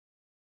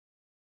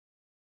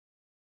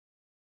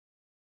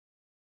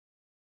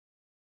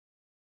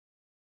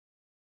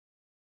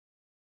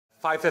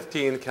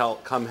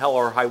5:15, come hell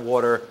or high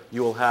water,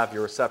 you will have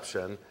your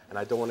reception, and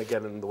I don't want to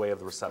get in the way of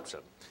the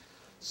reception.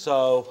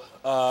 So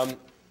let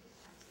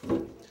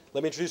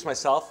me introduce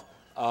myself.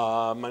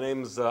 My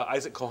name is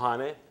Isaac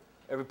Kohane.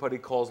 Everybody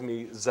calls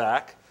me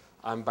Zach.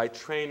 I'm by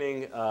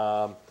training,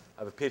 I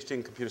have a PhD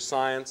in computer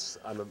science.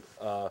 I'm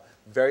a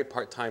very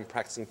part-time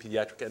practicing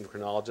pediatric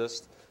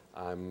endocrinologist.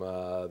 I'm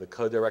the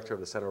co-director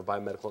of the Center of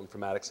Biomedical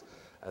Informatics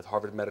at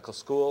Harvard Medical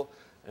School.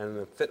 And in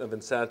the fit of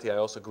insanity, I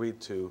also agreed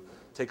to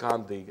take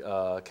on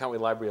the County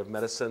Library of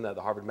Medicine at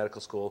the Harvard Medical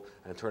School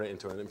and turn it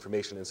into an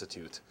information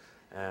institute.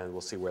 And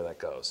we'll see where that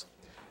goes.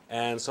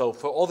 And so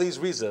for all these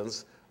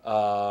reasons,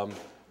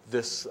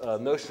 this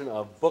notion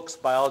of books,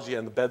 biology,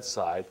 and the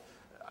bedside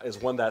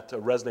is one that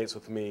resonates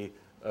with me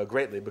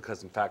greatly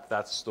because, in fact,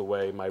 that's the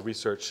way my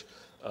research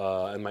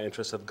and my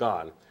interests have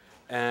gone.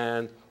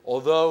 And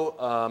although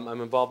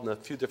I'm involved in a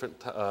few different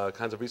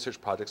kinds of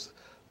research projects,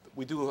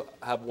 we do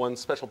have one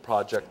special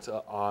project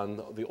on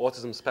the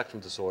autism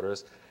spectrum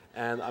disorders,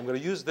 and I'm going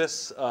to use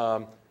this,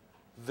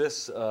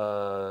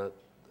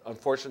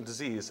 unfortunate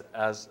disease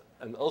as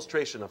an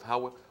illustration of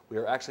how we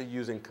are actually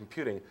using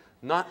computing,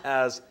 not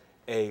as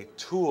a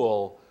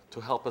tool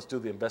to help us do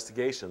the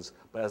investigations,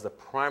 but as the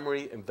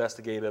primary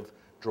investigative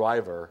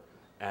driver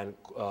and,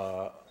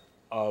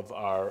 of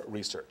our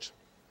research.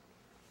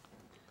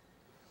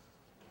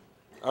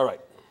 All right.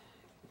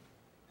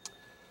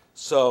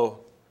 So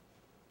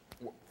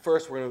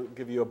first, we're going to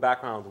give you a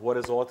background of what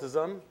is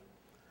autism.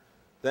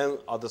 Then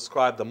I'll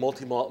describe the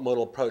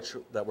multimodal approach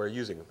that we're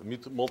using, the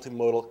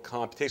multimodal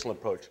computational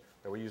approach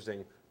that we're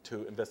using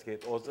to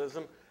investigate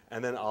autism.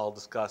 And then I'll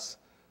discuss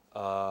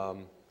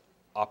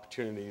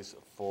opportunities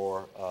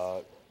for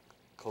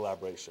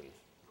collaboration.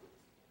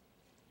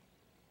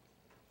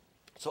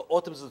 So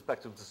autism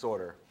spectrum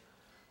disorder.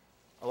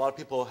 A lot of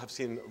people have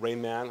seen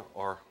Rain Man,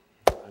 or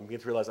I'm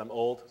beginning to realize I'm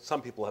old.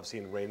 Some people have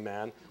seen Rain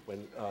Man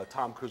when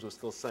Tom Cruise was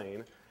still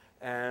sane.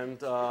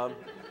 And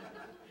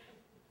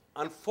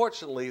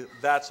unfortunately,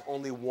 that's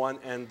only one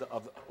end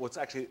of what's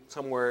actually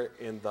somewhere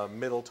in the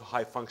middle to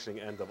high functioning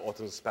end of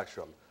autism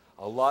spectrum.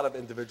 A lot of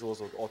individuals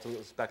with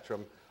autism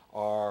spectrum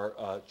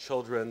are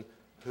children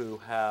who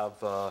have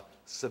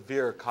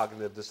severe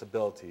cognitive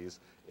disabilities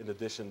in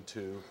addition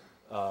to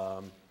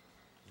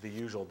the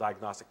usual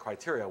diagnostic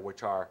criteria,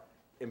 which are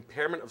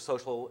impairment of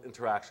social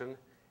interaction,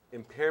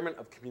 impairment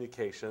of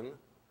communication,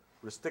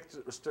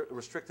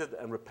 restricted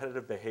and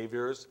repetitive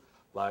behaviors,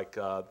 like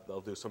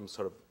they'll do some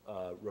sort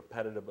of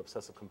repetitive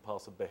obsessive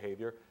compulsive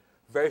behavior,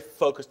 very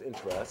focused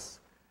interests,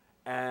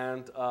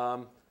 and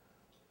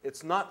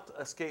it's not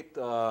escaped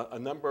a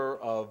number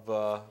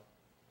of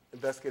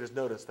investigators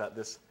noticed that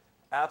this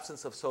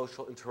absence of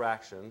social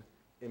interaction,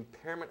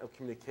 impairment of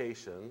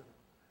communication,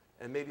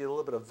 and maybe a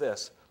little bit of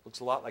this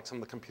looks a lot like some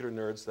of the computer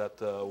nerds that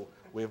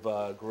we've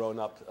grown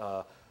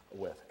up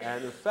with.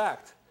 And in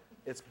fact,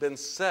 it's been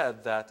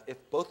said that if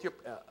both your,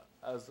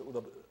 as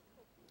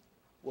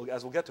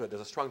we'll get to it,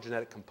 there's a strong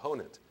genetic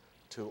component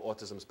to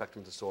autism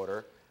spectrum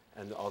disorder,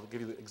 and I'll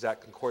give you the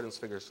exact concordance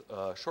figures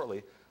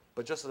shortly.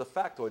 But just as a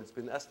factoid, it's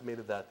been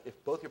estimated that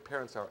if both your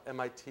parents are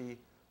MIT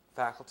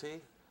faculty,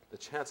 the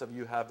chance of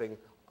you having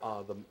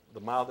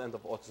the mild end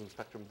of autism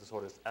spectrum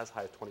disorder is as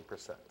high as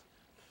 20%,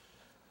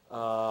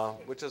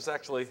 which is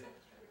actually,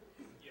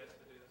 yes,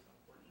 it is,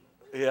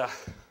 unfortunately. Yeah,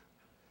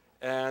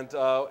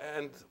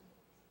 and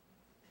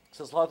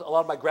since a lot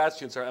of my grad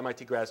students are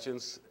MIT grad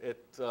students,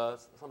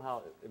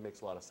 somehow it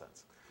makes a lot of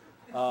sense.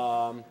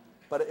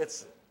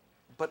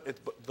 But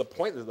the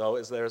point though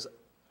is there's,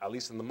 at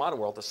least in the modern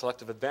world, a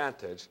selective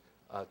advantage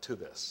to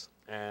this,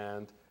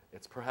 and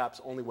it's perhaps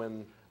only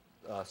when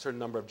a certain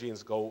number of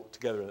genes go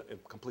together in a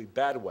complete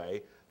bad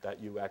way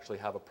that you actually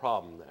have a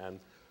problem, and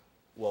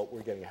well,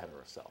 we're getting ahead of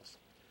ourselves.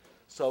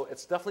 So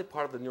it's definitely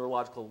part of the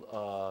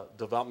neurological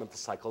developmental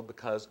cycle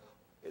because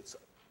it's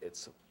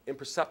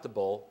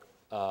imperceptible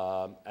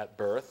at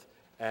birth,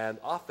 and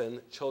often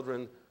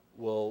children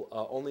will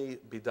only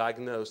be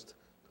diagnosed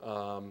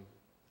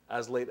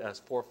as late as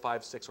 4,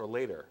 5, 6, or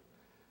later.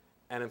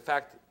 And in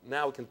fact,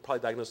 now we can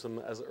probably diagnose them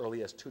as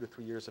early as 2 to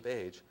 3 years of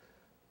age.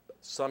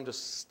 Some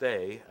just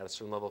stay at a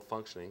certain level of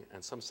functioning,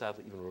 and some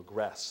sadly even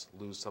regress,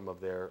 lose some of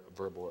their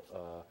verbal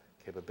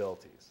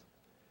capabilities.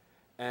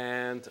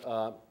 And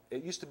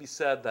it used to be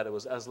said that it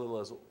was as little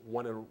as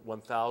 1 in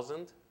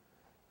 1,000.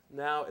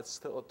 Now it's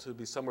still to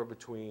be somewhere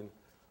between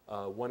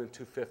 1 in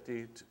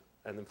 250,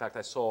 and in fact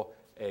I saw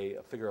a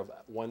figure of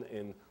 1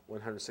 in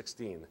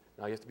 116.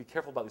 Now you have to be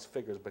careful about these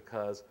figures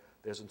because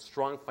there's a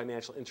strong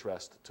financial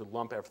interest to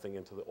lump everything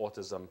into the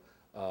autism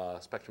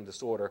spectrum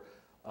disorder,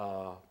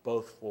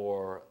 both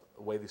for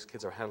the way these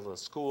kids are handled in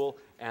school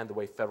and the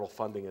way federal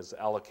funding is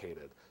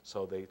allocated.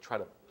 So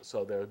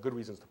so there are good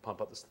reasons to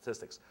pump up the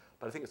statistics.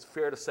 But I think it's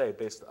fair to say,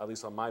 based at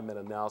least on my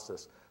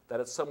meta-analysis, that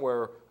it's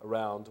somewhere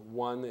around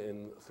 1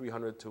 in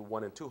 300 to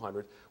 1 in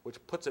 200, which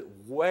puts it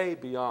way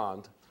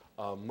beyond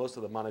most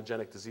of the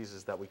monogenic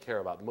diseases that we care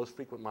about. The most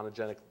frequent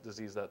monogenic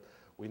disease that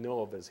we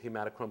know of is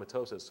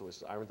hematochromatosis, which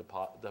is iron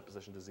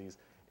deposition disease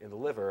in the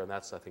liver, and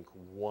that's, I think,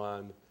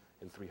 1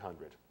 in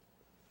 300.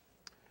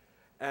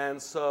 And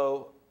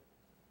so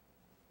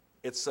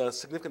it's a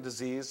significant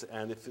disease,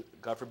 and if,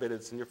 God forbid,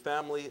 it's in your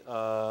family,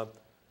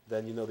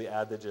 then you know the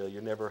adage,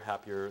 you're never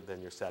happier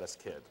than your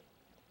saddest kid.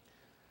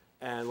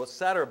 And what's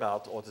sadder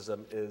about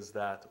autism is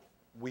that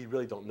we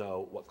really don't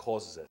know what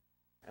causes it.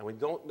 And we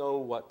don't know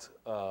what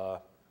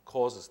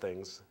causes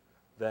things,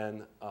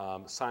 then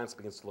science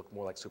begins to look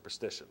more like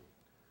superstition.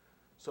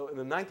 So in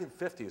the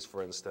 1950s,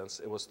 for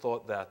instance, it was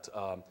thought that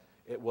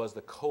it was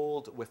the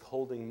cold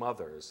withholding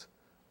mothers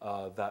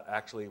that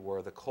actually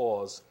were the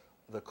cause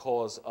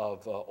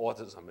of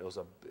autism. It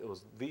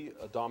was the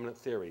dominant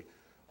theory,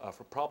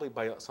 probably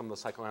by some of the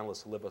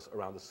psychoanalysts who live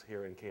around us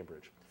here in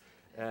Cambridge.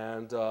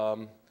 And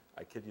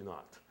I kid you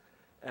not.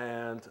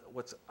 And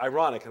what's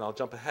ironic, and I'll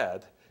jump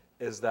ahead,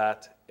 is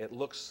that it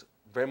looks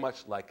very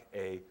much like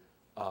a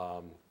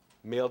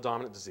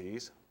male-dominant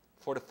disease.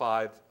 4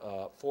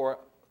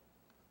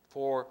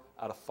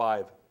 out of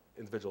 5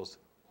 individuals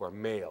who are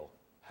male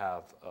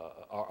have,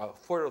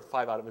 4 out of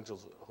 5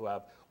 individuals who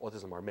have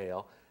autism are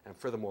male, and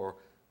furthermore,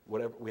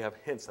 we have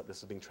hints that this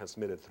is being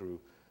transmitted through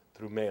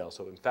male.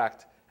 So in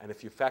fact, and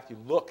if you, in fact you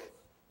look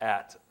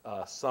at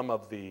some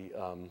of the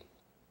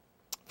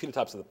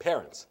phenotypes of the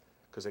parents,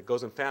 because it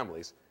goes in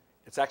families,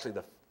 it's actually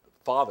the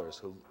fathers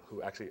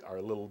who actually are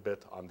a little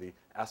bit on the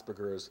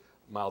Asperger's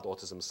mild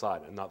autism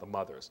side, and not the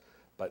mothers.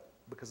 But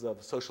because of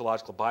the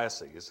sociological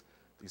biases,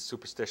 these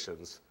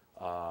superstitions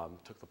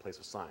took the place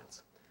of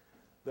science.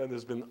 Then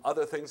there's been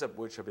other things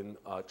which have been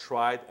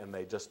tried, and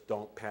they just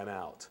don't pan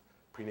out.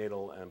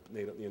 Prenatal and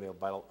neonatal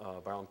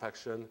viral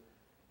infection,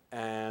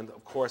 and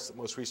of course,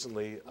 most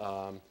recently,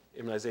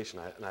 immunization.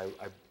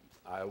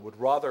 I would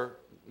rather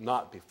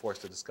not be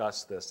forced to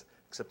discuss this,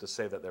 except to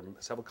say that there are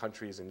several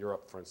countries in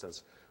Europe, for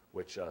instance,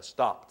 which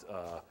stopped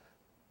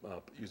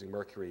using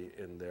mercury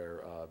in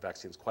their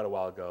vaccines quite a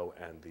while ago,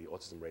 and the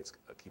autism rates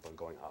keep on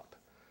going up.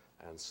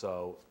 And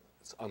so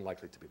it's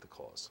unlikely to be the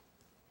cause.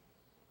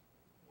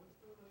 What's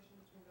the relation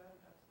between that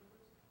and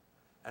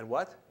Asperger's? And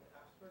what?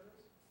 Asperger's?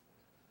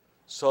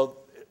 So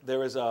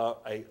there is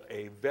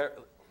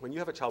when you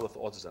have a child with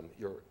autism,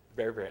 you're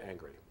very, very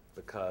angry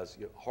because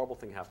a horrible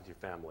thing happened to your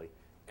family,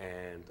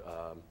 and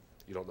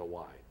you don't know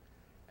why.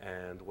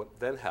 And what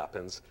then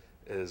happens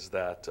is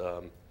that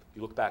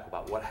you look back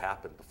about what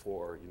happened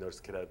before you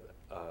noticed the kid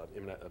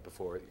had,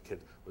 before the kid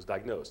was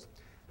diagnosed.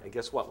 And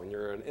guess what? When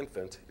you're an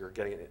infant, you're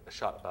getting a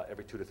shot about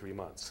every 2 to 3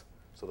 months.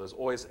 So there's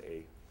always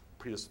a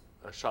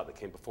shot that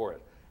came before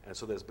it. And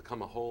so there's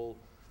become a whole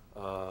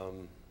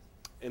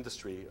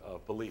industry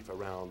of belief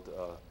around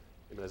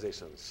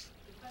immunizations.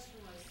 The question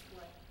was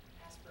what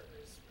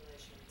Asperger's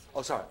relation to...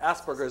 Oh, sorry.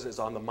 Asperger's is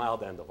on the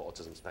mild end of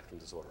autism spectrum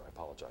disorder. I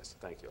apologize.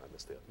 Thank you. I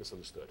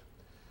misunderstood.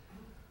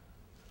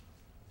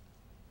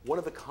 One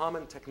of the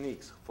common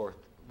techniques for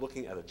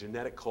looking at a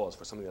genetic cause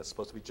for something that's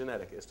supposed to be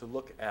genetic is to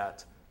look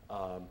at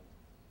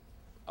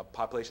a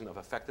population of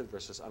affected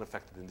versus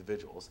unaffected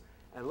individuals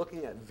and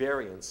looking at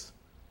variants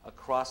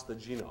across the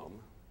genome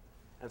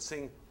and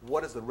seeing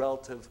what is the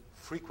relative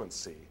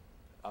frequency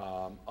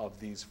of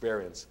these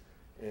variants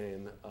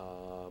in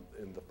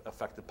the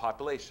affected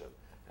population.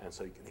 And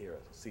so you can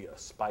see a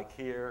spike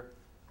here,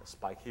 a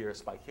spike here, a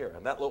spike here.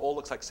 And that all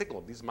looks like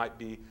signal. These might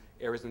be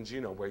areas in the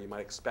genome where you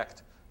might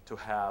expect to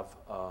have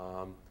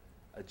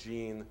a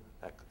gene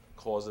that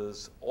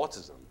causes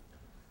autism.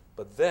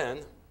 But then,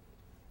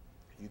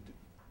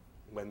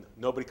 when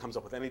nobody comes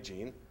up with any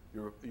gene,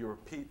 you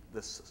repeat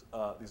these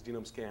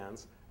genome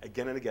scans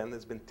again and again.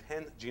 There's been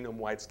 10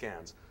 genome-wide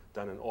scans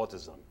done in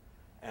autism.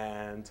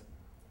 And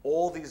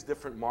all these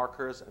different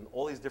markers and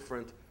all these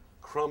different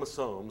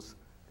chromosomes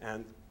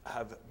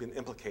have been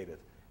implicated.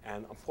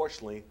 And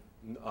unfortunately,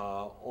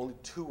 only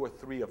 2 or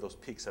 3 of those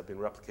peaks have been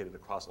replicated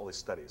across all these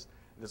studies.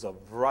 There's a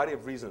variety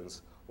of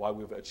reasons why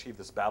we've achieved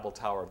this Babel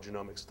Tower of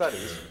genomic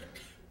studies.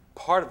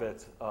 Part of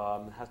it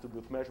has to do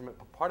with measurement,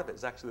 but part of it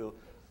is actually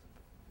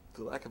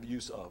the lack of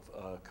use of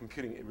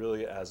computing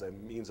really as a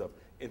means of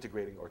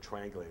integrating or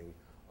triangulating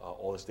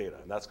all this data.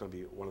 And that's going to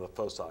be one of the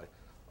foci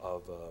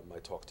of my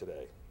talk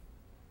today.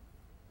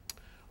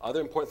 Other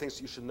important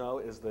things you should know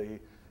is and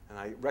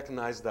I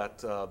recognize that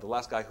the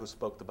last guy who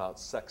spoke about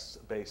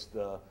sex-based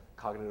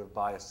cognitive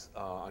bias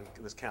on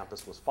this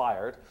campus was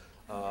fired,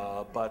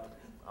 but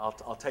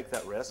I'll take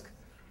that risk.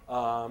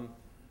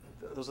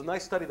 There was a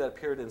nice study that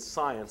appeared in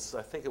Science,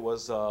 I think it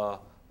was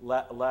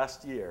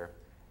last year,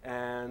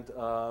 and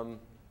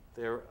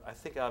they're, I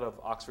think, out of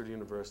Oxford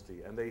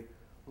University, and they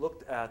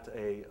looked at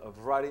a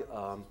variety,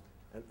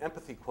 an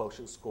empathy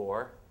quotient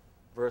score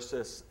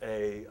versus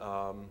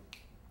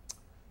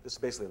this is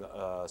basically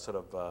a sort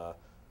of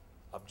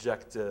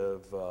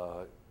objective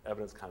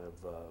evidence kind of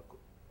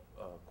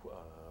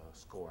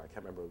score. I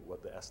can't remember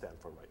what the S stand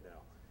for right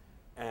now.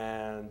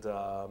 And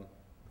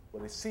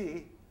what they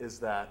see is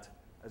that,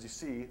 as you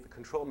see, the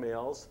control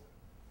males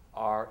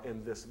are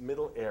in this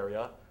middle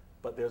area,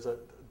 but there's a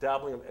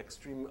dabbling of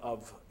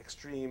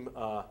extreme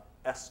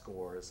S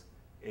scores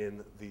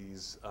in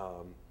these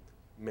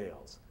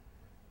males.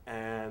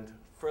 And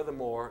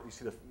furthermore, you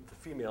see the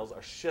females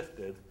are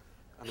shifted.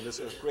 I mean, there's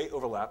a great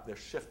overlap. They're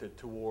shifted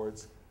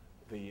towards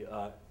the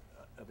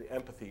the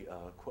empathy,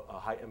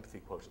 high empathy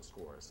quotient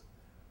scores.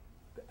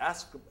 The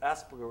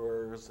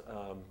Asperger's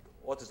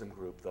autism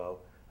group, though,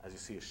 as you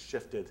see, is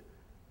shifted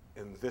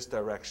in this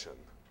direction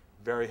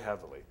very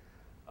heavily,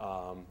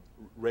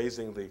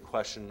 raising the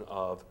question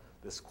of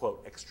this,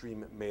 quote,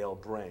 extreme male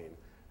brain.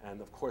 And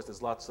of course,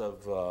 there's lots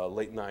of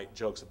late night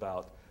jokes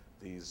about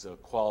these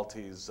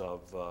qualities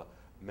of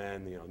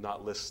men,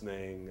 not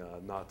listening,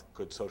 not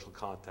good social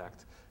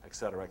contact, et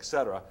cetera, et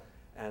cetera.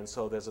 And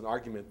so there's an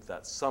argument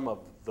that some of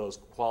those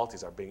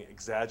qualities are being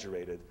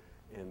exaggerated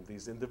in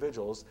these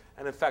individuals.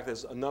 And in fact,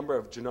 there's a number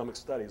of genomic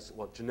studies,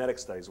 well, genetic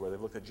studies, where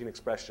they've looked at gene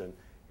expression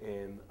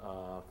in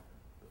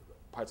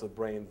parts of the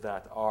brain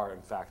that are,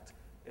 in fact,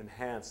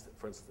 enhanced,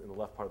 for instance, in the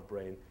left part of the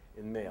brain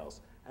in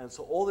males. And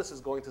so all this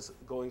is going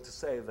to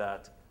say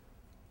that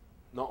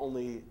not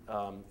only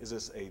is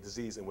this a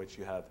disease in which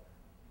you have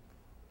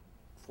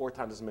 4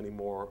 times as many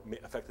more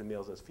affected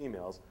males as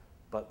females,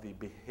 but the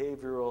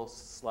behavioral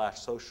 /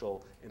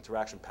 social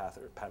interaction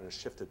pattern is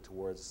shifted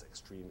towards this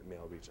extreme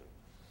male region.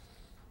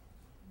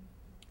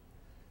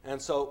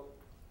 And so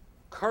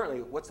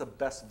currently, what's the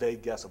best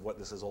vague guess of what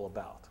this is all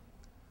about?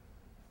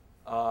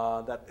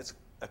 That it's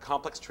a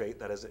complex trait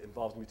that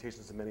involves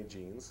mutations in many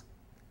genes,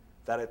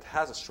 that it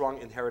has a strong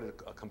inherited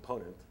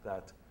component,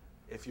 that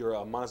if you're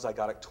a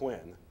monozygotic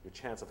twin, your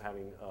chance of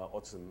having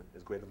autism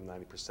is greater than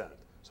 90%.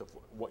 So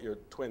if your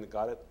twin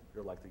got it,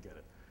 you're likely to get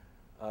it.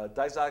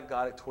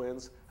 Dizygotic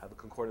twins have a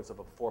concordance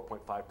of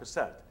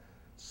 4.5%.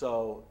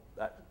 So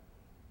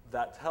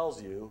that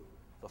tells you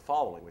the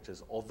following, which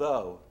is,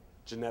 although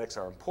genetics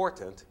are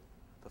important,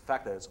 the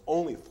fact that it's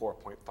only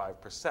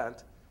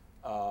 4.5%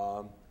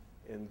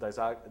 in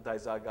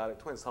dizygotic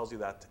twins tells you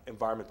that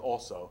environment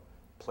also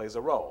plays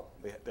a role.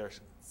 They're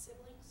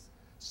Siblings?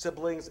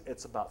 Siblings,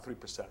 it's about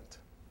 3%.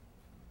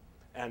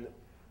 And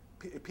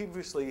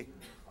previously,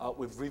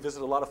 we've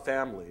revisited a lot of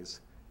families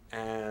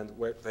and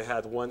where they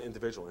had one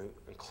individual.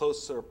 In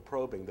closer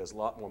probing, there's a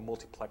lot more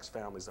multiplex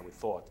families than we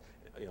thought,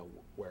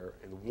 where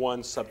in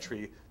one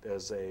subtree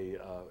there's a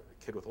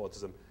kid with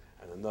autism,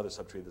 and another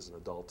subtree there's an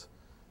adult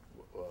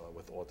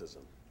with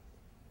autism.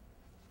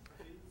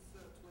 Are these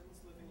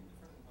twins living in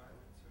different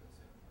environments or the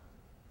same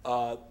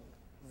environment?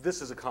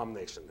 This is a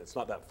combination. It's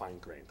not that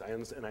fine-grained. I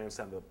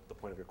understand the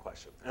point of your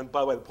question. And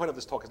by the way, the point of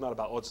this talk is not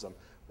about autism.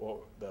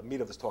 Well, the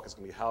meat of this talk is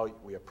going to be how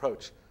we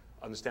approach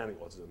understanding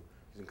autism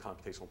using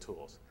computational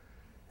tools.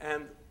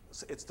 And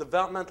it's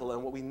developmental,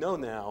 and what we know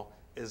now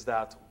is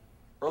that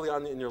early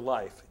on in your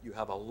life, you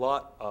have a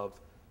lot of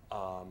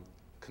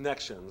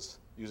connections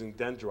using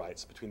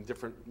dendrites between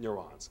different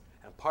neurons.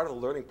 And part of the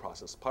learning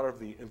process, part of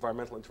the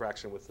environmental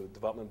interaction with the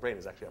developmental brain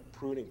is actually a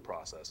pruning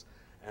process.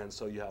 And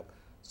so you have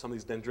some of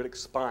these dendritic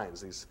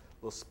spines, these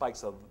little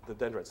spikes of the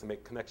dendrites that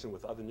make connection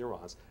with other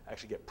neurons,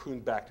 actually get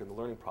pruned back during the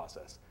learning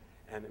process.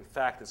 And in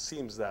fact, it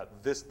seems that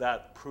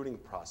that pruning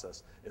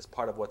process is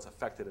part of what's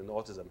affected in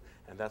autism,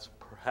 and that's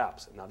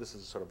perhaps, now this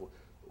is sort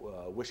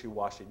of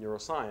wishy-washy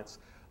neuroscience,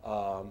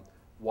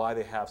 why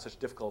they have such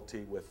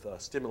difficulty with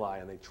stimuli,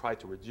 and they try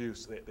to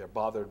reduce, they're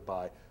bothered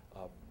by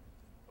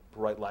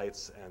bright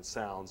lights and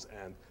sounds,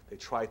 and they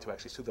try to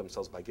actually soothe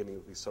themselves by giving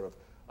these sort of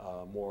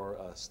more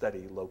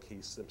steady,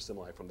 low-key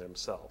stimuli from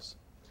themselves.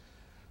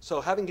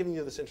 So having given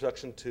you this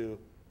introduction to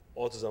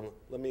autism,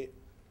 let me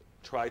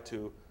try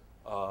to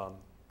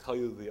tell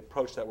you the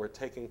approach that we're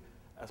taking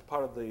as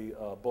part of the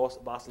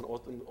Boston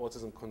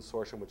Autism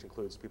Consortium, which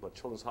includes people at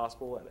Children's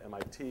Hospital, at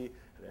MIT,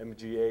 at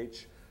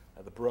MGH,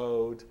 at the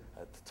Broad,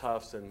 at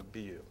Tufts, and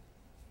BU.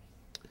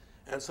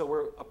 And so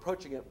we're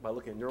approaching it by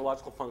looking at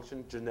neurological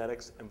function,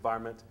 genetics,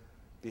 environment,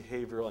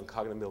 behavioral, and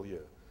cognitive milieu.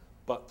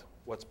 But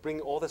what's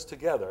bringing all this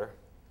together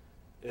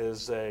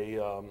is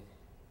an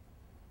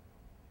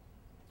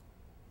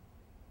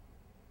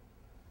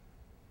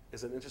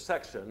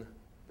intersection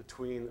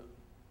between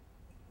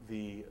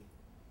the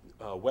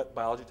wet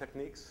biology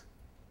techniques,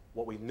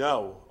 what we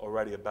know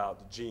already about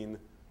the gene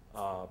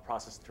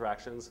process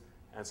interactions,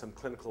 and some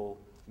clinical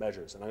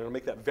measures. And I'm going to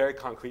make that very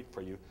concrete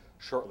for you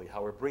shortly,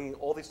 how we're bringing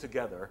all these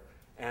together,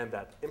 and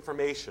that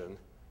information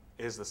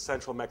is the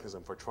central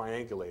mechanism for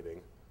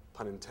triangulating,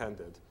 pun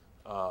intended,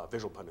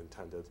 visual pun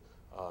intended,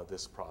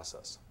 this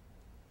process.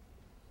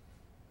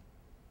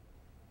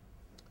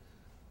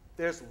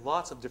 There's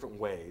lots of different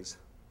ways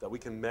that we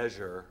can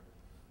measure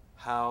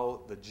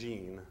how the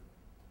gene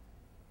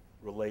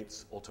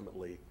relates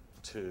ultimately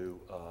to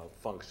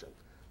function.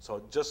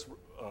 So just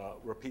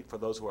repeat for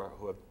those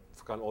who have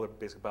forgotten all their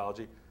basic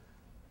biology.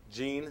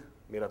 Gene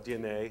made of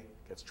DNA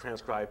gets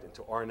transcribed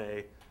into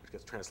RNA, which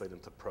gets translated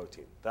into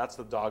protein. That's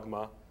the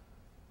dogma.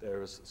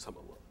 There's some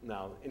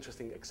now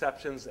interesting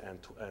exceptions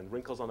and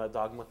wrinkles on that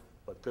dogma,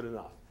 but good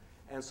enough.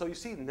 And so you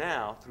see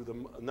now, through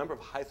the number of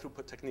high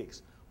throughput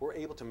techniques, we're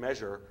able to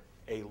measure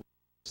a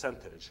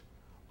percentage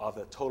of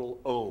the total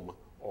ohm,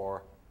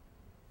 or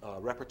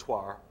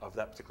repertoire of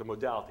that particular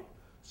modality.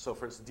 So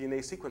for instance, DNA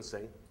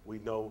sequencing, we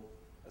know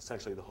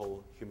essentially the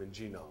whole human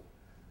genome.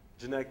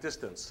 Genetic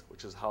distance,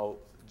 which is how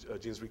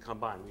genes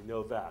recombine, we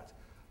know that.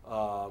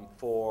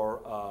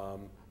 For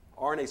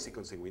RNA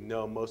sequencing, we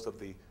know most of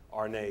the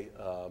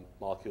RNA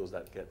molecules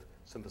that get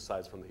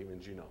synthesized from the human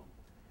genome.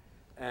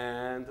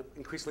 And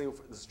increasingly,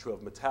 this is true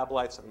of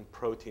metabolites and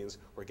proteins.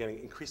 We're getting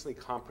increasingly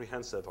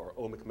comprehensive or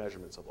omic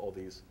measurements of all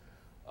these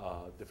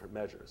different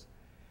measures.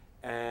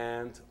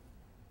 And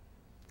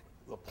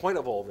the point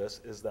of all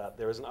this is that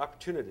there is an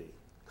opportunity,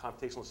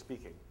 computationally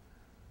speaking,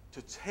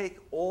 to take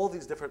all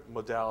these different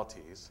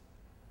modalities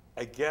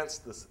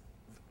against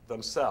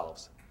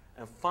themselves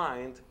and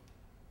find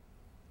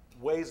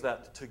ways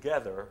that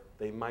together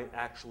they might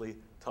actually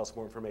tell us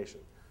more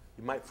information.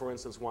 You might, for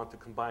instance, want to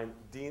combine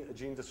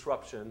gene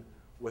disruption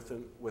with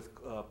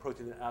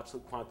protein in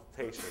absolute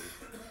quantitation,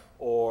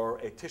 or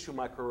a tissue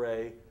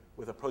microarray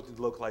with a protein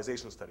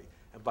localization study.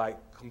 And by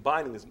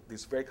combining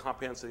these very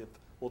comprehensive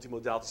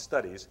multimodality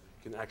studies,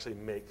 you can actually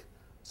make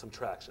some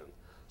traction.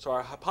 So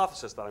our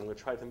hypothesis that I'm going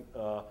to try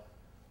to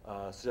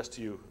suggest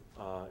to you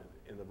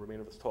in the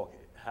remainder of this talk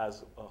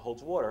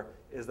holds water,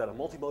 is that a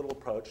multimodal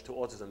approach to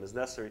autism is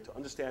necessary to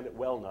understand it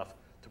well enough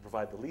to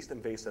provide the least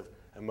invasive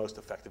and most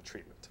effective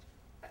treatment.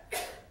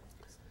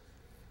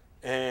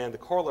 And the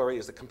corollary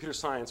is that computer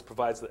science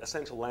provides the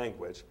essential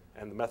language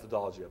and the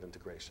methodology of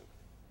integration.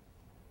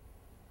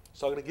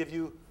 So I'm going to give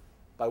you,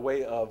 by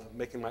way of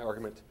making my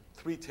argument,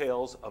 3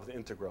 tales of the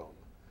integrome.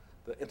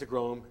 The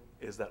integrome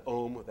is that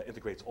ohm that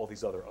integrates all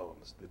these other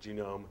ohms, the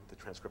genome, the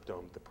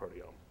transcriptome, the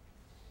proteome.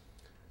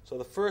 So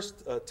the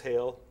first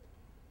tale,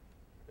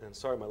 and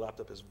sorry, my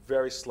laptop is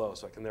very slow,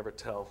 so I can never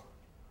tell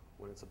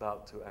when it's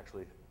about to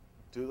actually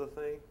do the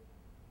thing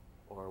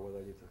or whether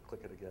I need to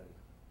click it again.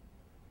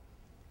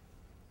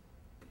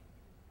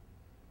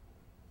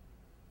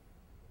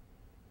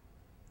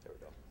 There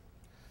we go.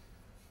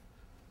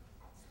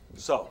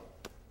 So,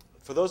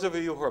 for those of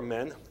you who are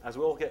men, as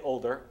we all get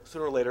older,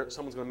 sooner or later,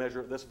 someone's going to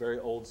measure this very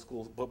old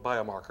school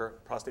biomarker,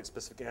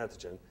 prostate-specific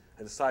antigen,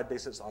 and decide,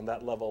 based on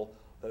that level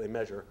that they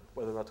measure,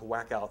 whether or not to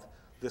whack out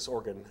this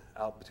organ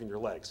out between your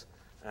legs.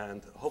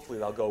 And hopefully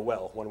that'll go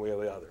well, one way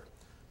or the other.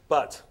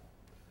 But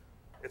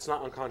it's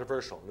not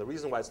uncontroversial. And the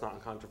reason why it's not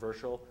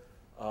uncontroversial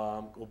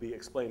will be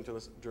explained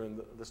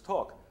during this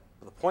talk.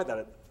 But the point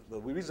that the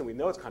reason we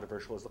know it's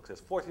controversial is, look,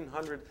 there's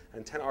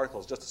 1,410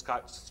 articles just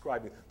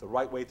describing the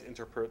right way to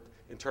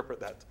interpret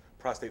that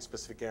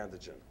prostate-specific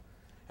antigen.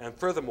 And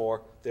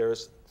furthermore,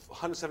 there's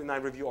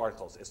 179 review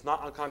articles. It's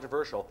not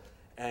uncontroversial.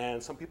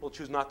 And some people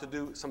choose not to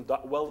do, some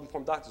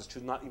well-informed doctors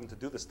choose not even to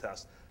do this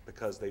test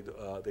because they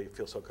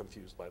feel so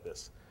confused by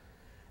this.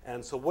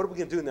 And so what are we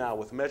going to do now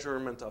with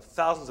measurement of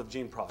thousands of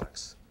gene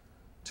products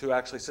to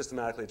actually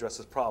systematically address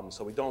this problem,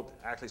 so we don't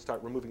actually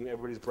start removing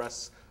everybody's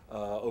breasts,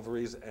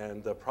 ovaries,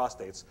 and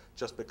prostates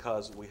just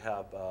because we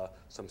have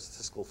some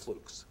statistical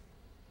flukes?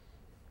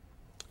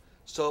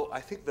 So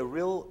I think the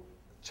real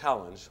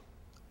challenge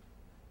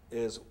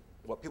is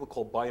what people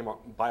call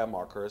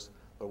biomarkers,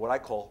 but what I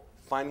call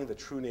finding the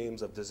true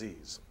names of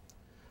disease.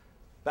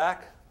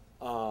 Back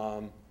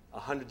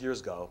 100 years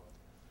ago,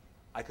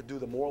 I could do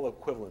the moral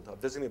equivalent of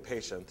visiting a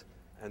patient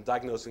and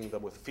diagnosing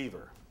them with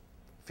fever.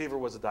 Fever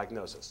was a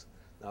diagnosis.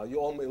 Now, you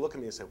all may look at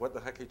me and say, what the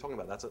heck are you talking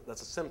about?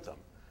 That's a symptom.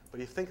 But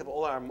you think of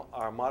all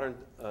our modern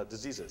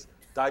diseases.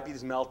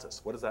 Diabetes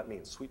mellitus, what does that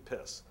mean? Sweet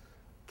piss.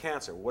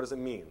 Cancer, what does it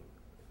mean?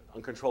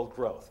 Uncontrolled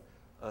growth.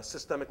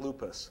 Systemic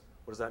lupus,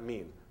 what does that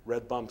mean?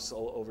 Red bumps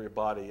all over your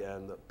body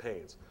and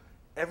pains.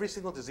 Every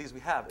single disease we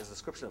have is a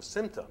description of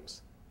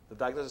symptoms, the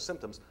diagnosis of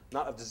symptoms,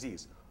 not of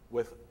disease,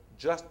 with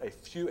just a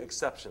few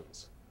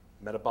exceptions.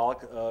 Metabolic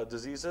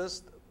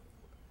diseases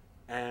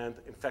and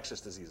infectious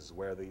diseases,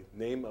 where the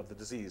name of the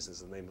disease is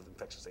the name of the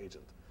infectious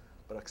agent.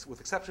 But with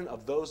exception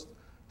of those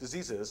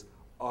diseases,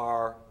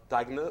 our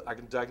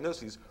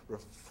diagnoses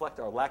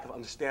reflect our lack of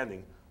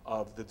understanding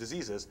of the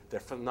diseases. They're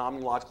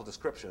phenomenological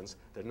descriptions.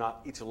 They're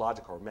not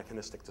etiological or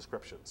mechanistic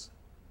descriptions.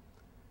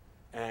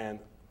 And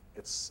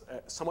it's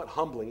somewhat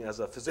humbling as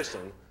a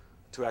physician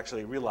to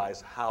actually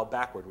realize how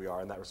backward we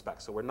are in that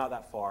respect. So we're not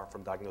that far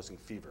from diagnosing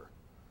fever.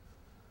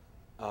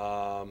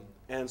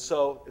 And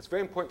so it's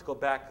very important to go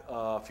back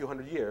a few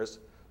hundred years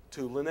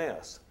to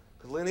Linnaeus.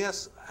 Because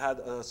Linnaeus had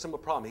a similar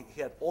problem.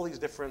 He had all these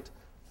different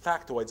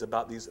factoids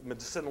about these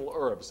medicinal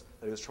herbs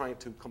that he was trying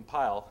to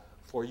compile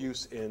for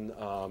use in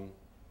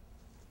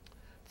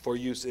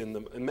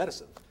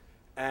medicine.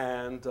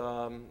 And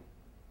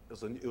it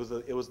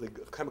was the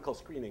chemical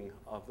screening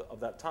of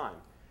that time.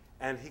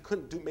 And he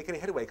couldn't make any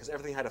headway because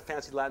everything had a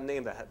fancy Latin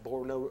name that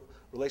bore no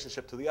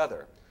relationship to the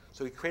other.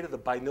 So he created the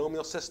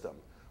binomial system,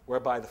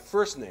 whereby the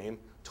first name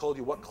told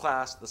you what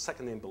class the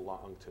second name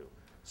belonged to.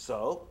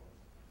 So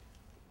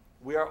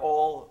we are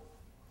all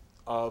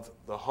of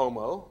the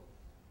Homo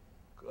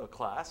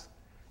class.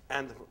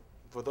 And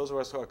for those of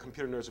us who are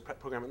computer nerds who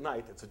program at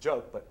night, it's a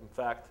joke, but in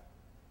fact,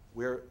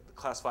 we're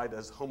classified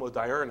as Homo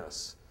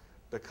diurnus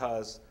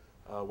because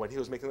when he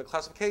was making the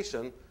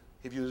classification,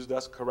 he viewed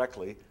us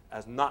correctly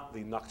as not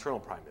the nocturnal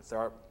primates.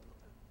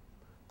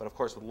 But of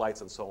course, with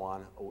lights and so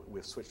on,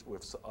 we've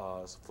flipped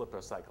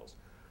our cycles.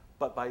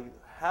 But by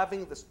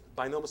having this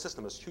binomial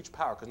system, it's huge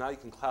power, because now you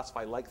can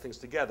classify like things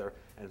together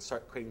and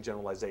start creating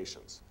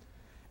generalizations.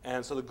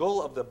 And so the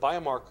goal of the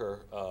biomarker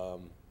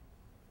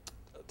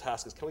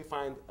task is, can we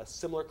find a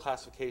similar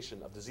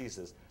classification of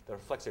diseases that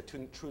reflects their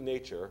true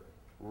nature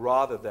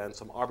rather than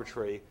some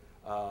arbitrary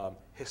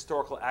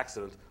historical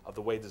accident of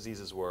the way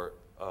diseases were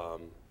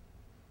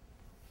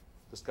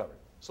discovered?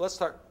 So let's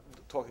start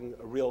talking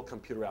real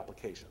computer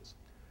applications.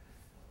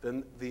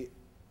 Then the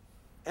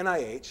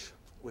NIH,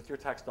 with your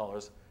tax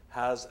dollars,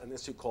 has an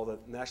institute called the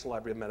National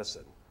Library of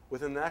Medicine.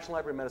 Within the National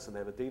Library of Medicine, they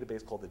have a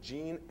database called the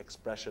Gene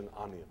Expression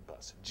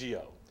Omnibus,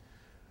 GEO.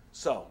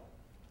 So,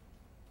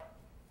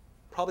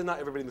 probably not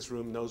everybody in this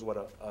room knows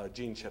what a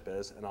gene chip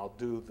is, and I'll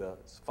do the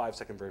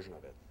 5-second version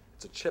of it.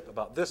 It's a chip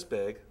about this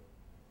big,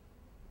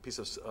 piece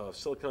of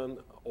silicon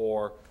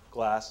or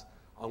glass,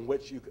 on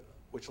which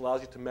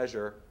allows you to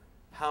measure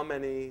how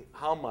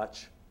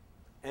much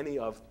any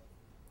of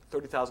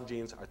 30,000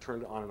 genes are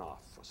turned on and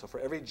off. So for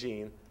every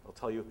gene, it'll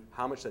tell you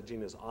how much that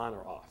gene is on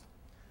or off.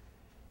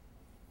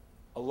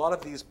 A lot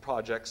of these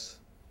projects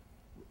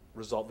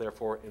result,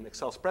 therefore, in an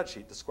Excel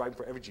spreadsheet describing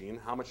for every gene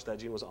how much that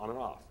gene was on and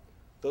off.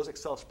 Those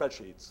Excel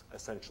spreadsheets,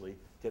 essentially,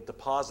 get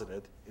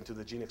deposited into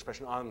the Gene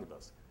Expression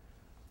Omnibus.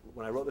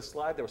 When I wrote this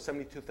slide, there were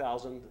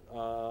 72,000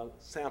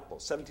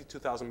 samples,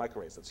 72,000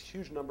 microarrays. That's a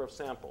huge number of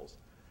samples,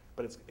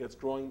 but it's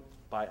growing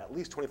by at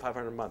least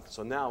 2,500 a month.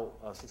 So now,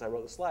 since I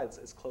wrote the slides,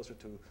 it's closer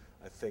to,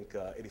 I think,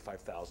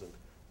 85,000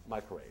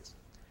 microarrays.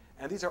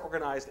 And these are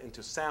organized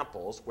into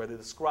samples where they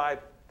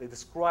describe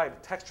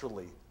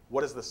textually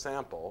what is the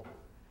sample,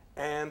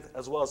 and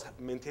as well as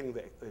maintaining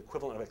the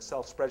equivalent of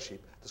Excel spreadsheet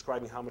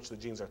describing how much the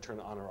genes are turned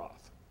on or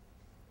off.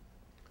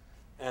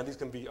 And these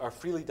are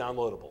freely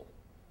downloadable.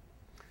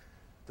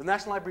 The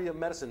National Library of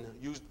Medicine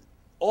used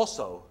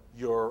also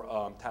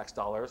your tax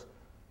dollars,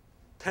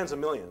 tens of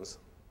millions,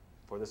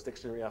 for this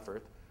dictionary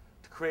effort,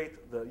 to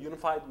create the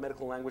Unified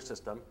Medical Language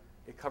System.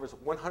 It covers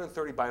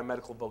 130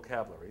 biomedical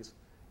vocabularies.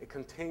 It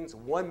contains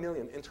 1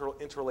 million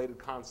interrelated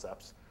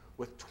concepts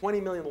with 20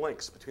 million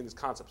links between these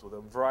concepts with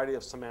a variety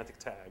of semantic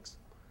tags.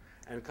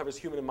 And it covers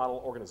human and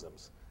model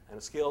organisms. And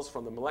it scales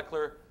from the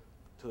molecular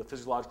to the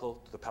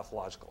physiological to the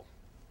pathological.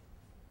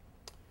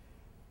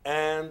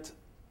 And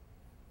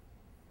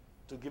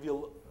to give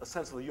you a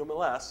sense of the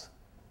UMLS,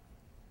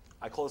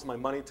 I call this my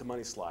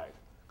money-to-money slide,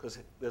 because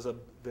there's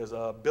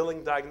a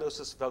billing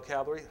diagnosis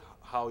vocabulary,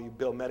 how you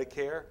bill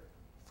Medicare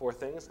for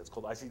things. It's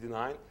called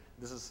ICD-9.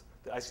 This is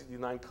the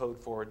ICD-9 code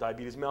for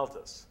diabetes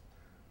mellitus,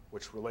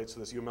 which relates to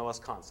this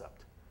UMLS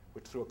concept,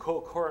 which through a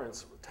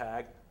co-occurrence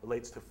tag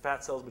relates to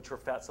fat cells, mature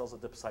fat cells,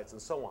 adipocytes,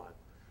 and so on,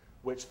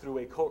 which through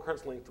a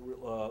co-occurrence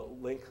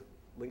link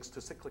links to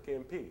cyclic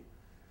AMP,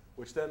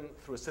 which then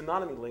through a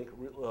synonymy link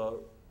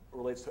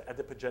relates to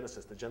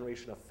adipogenesis, the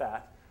generation of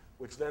fat,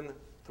 which then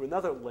through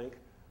another link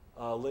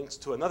links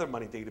to another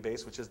money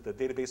database, which is the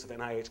database of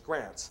NIH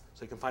grants.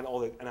 So you can find all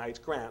the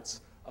NIH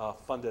grants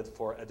funded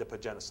for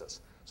adipogenesis.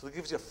 So it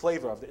gives you a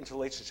flavor of the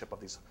interrelationship of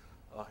these,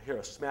 here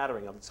a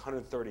smattering of these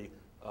 130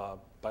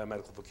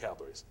 biomedical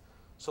vocabularies.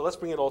 So let's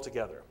bring it all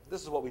together.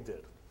 This is what we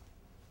did.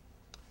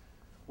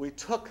 We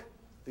took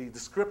the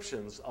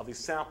descriptions of these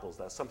samples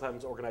that are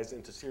sometimes organized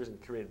into series and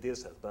curated data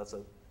sets, but that's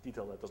a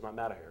detail that does not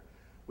matter here.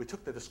 We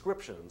took the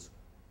descriptions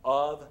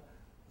of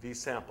these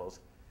samples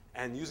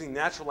and using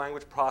natural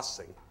language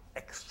processing,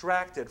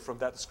 extracted from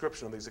that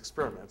description of these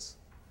experiments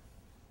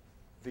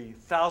the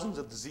thousands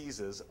of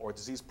diseases or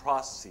disease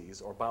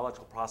processes or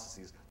biological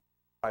processes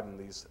described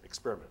in these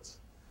experiments.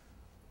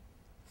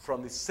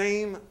 From the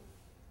same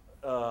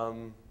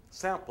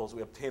samples,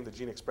 we obtained the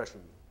gene expression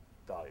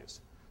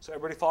values. So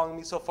everybody following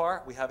me so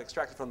far? We have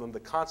extracted from them the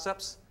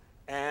concepts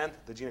and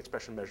the gene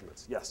expression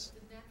measurements. Yes?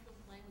 The natural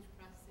language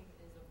processing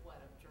is of what,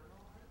 of journal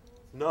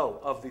articles? No,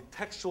 of the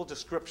textual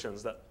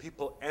descriptions that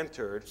people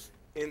entered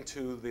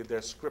into the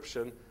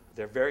description,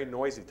 their very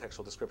noisy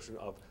textual description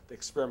of the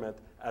experiment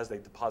as they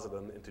deposit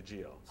them into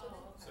GEO. Oh, okay.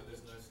 So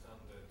there's no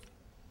standard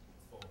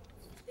format?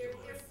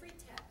 They're free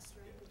text,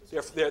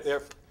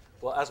 right?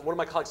 Well, as one of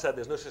my colleagues said,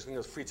 there's no such thing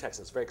as free text.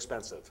 It's very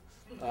expensive.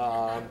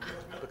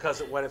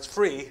 Because when it's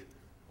free,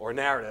 or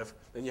narrative,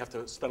 then you have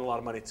to spend a lot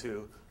of money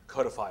to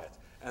codify it.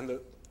 And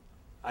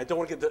I don't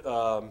want to get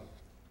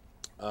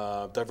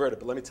diverted,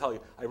 but let me tell you,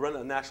 I run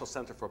a National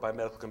Center for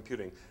Biomedical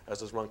Computing, as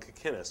does Ron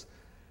Kikinis,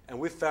 and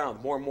we've found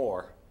more and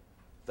more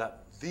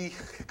that the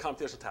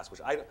computational task,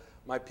 which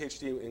my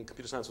PhD in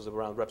computer science was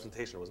around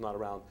representation, it was not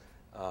around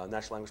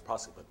natural language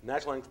processing, but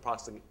natural language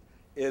processing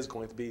is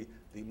going to be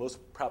the most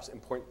perhaps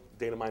important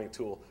data mining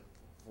tool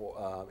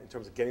for, in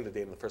terms of getting the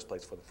data in the first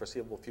place for the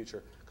foreseeable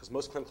future, because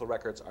most clinical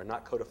records are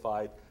not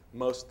codified,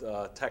 most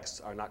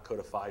texts are not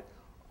codified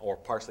or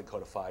partially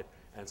codified,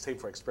 and same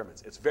for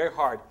experiments. It's very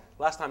hard.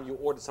 Last time you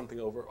ordered something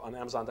over on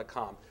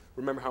Amazon.com,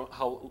 remember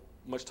how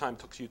much time it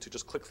took you to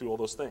just click through all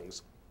those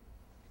things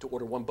to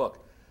order one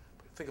book.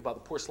 Think about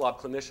the poor slob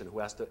clinician who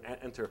has to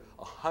enter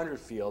 100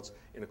 fields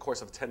in a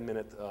course of a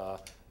 10-minute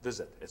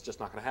visit. It's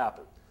just not going to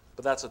happen.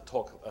 But that's a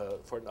talk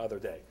for another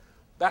day.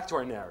 Back to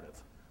our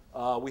narrative.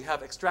 We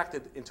have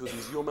extracted into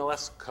these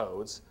UMLS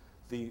codes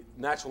the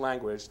natural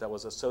language that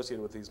was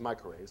associated with these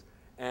microarrays,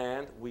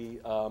 and we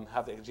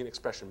have the gene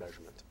expression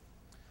measurement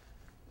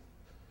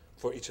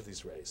for each of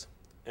these arrays.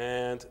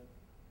 And,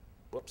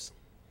 whoops,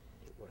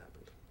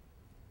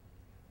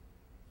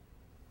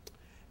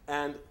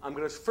 And I'm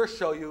going to first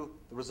show you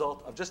the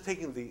result of just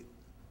taking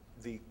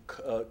the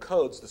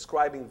codes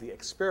describing the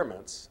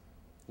experiments,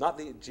 not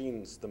the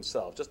genes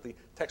themselves, just the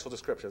textual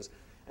descriptions,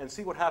 and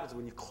see what happens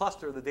when you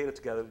cluster the data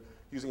together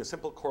using a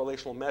simple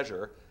correlational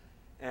measure.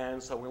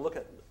 And so we're going to look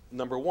at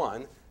number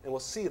 1, and we'll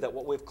see that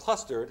what we've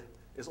clustered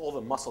is all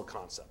the muscle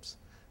concepts.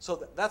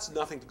 So that's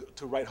nothing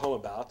to write home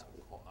about.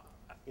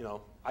 You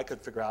know, I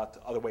could figure out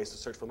other ways to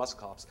search for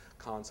muscle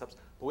concepts,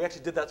 but we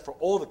actually did that for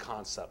all the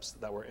concepts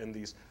that were in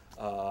these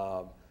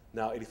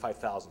now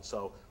 85,000.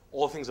 So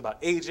all the things about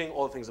aging,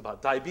 all the things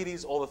about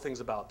diabetes, all the things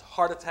about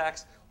heart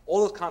attacks,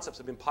 all those concepts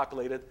have been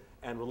populated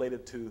and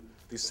related to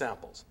these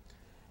samples.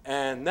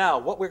 And now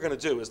what we're going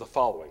to do is the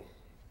following.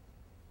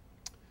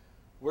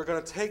 We're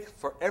going to take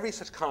for every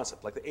such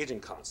concept, like the aging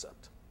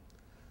concept,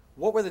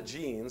 what were the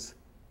genes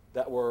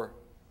that were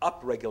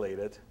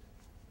upregulated,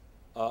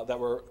 that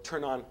were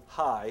turned on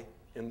high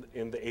in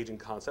the aging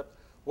concept?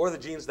 What are the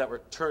genes that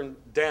were turned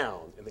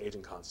down in the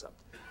aging concept?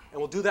 And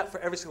we'll do that for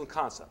every single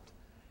concept.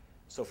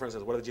 So for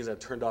instance, what are the genes that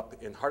are turned up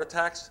in heart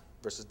attacks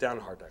versus down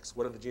in heart attacks?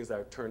 What are the genes that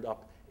are turned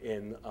up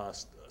in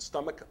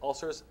stomach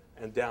ulcers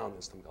and down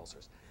in stomach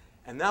ulcers?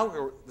 And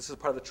now this is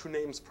part of the True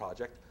Names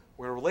project.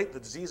 We're going to relate the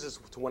diseases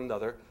to one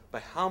another by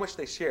how much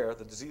they share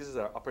the diseases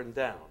that are up and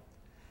down.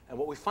 And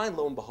what we find,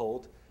 lo and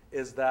behold,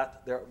 is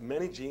that there are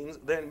many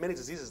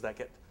diseases that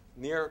get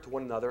near to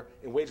one another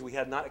in ways we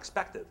had not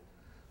expected.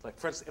 Like,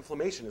 for instance,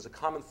 inflammation is a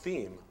common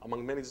theme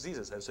among many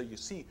diseases. And so you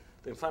see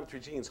the inflammatory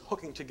genes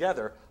hooking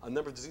together a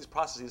number of disease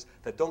processes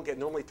that don't get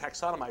normally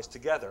taxonomized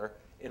together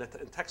in a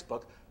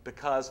textbook,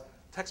 because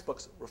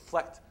textbooks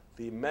reflect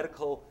the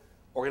medical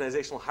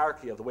organizational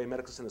hierarchy of the way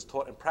medicine is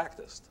taught and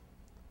practiced.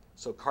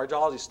 So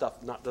cardiology stuff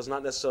does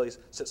not necessarily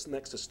sit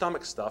next to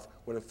stomach stuff,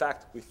 when in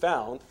fact we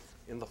found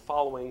in the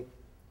following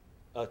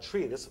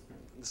tree, this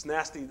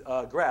nasty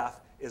graph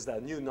is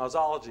that new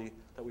nosology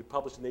that we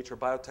published in Nature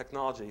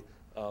Biotechnology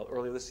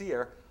earlier this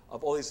year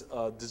of all these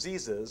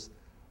diseases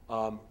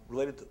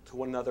related to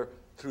one another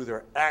through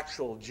their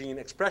actual gene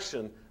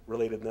expression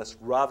relatedness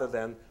rather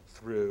than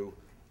through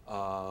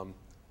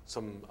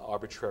some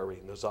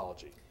arbitrary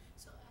nosology.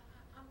 So,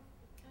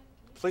 can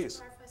you Please. just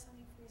clarify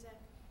something for me, Zach?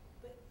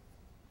 But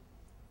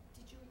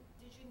did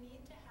you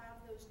need to have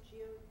those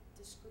geo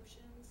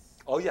descriptions?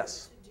 Oh,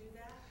 yes. To do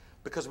that?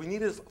 Because we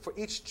needed, for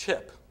each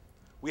chip,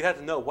 we had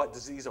to know what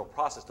disease or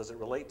process does it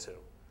relate to.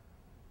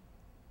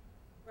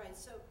 Right.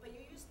 So, but you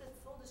use the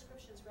full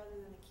descriptions rather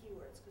than the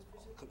keywords,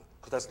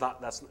 Because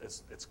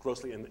it's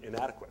grossly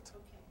inadequate.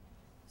 Okay.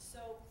 So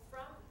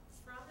from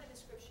the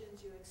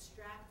descriptions, you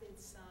extracted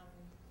some.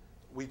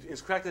 We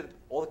extracted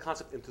all the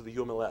concept into the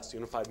UMLS,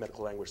 Unified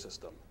Medical Language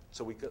System.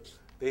 So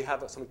they have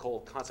something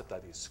called concept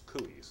IDs,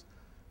 CUIs,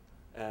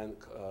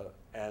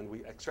 and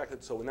we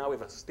extracted. So now we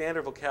have a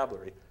standard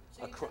vocabulary.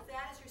 So you took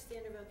that as your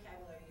standard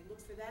vocabulary. You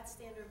looked for that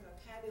standard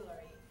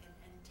vocabulary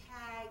and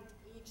tagged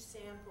each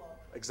sample.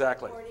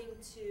 Exactly. According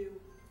to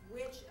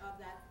which of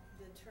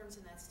the terms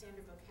in that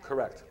standard vocabulary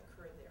Correct.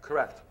 occurred there.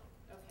 Correct.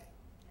 Okay.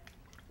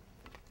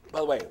 Yeah. By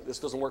the way, this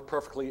doesn't work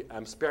perfectly.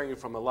 I'm sparing you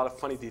from a lot of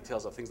funny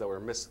details of things that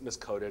were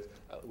miscoded.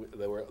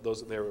 They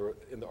were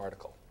in the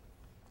article.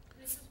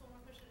 This is one more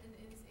question.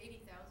 In these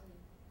 80,000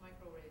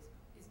 microarrays,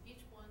 is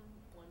each one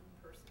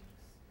person's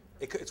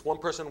information? It's one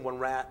person, one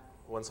rat,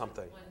 one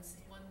something. One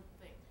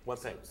thing. One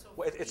thing. So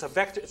Well, it's a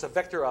vector. It's a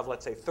vector of,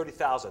 let's say,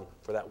 30,000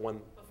 for that one.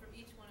 But for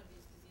each one of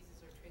these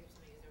diseases or traits or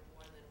something, is there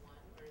more than one,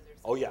 or is there?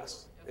 Oh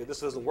yes. Okay. This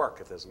doesn't work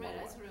if there's more Right.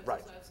 than That's one. what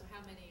Right. So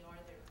how many are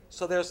there?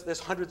 So there's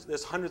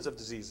hundreds of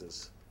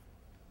diseases.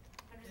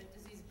 Hundreds of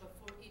diseases, but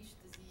for each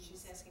disease,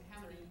 She's asking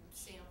how for many each.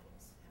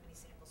 samples? How many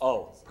samples?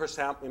 Oh, per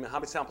sample. I mean, how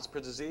many samples per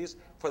disease?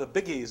 For the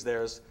biggies,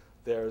 there's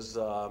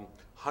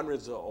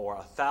hundreds or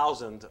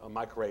 1,000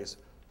 microarrays.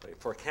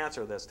 For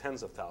cancer, there's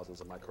tens of thousands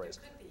of microarrays.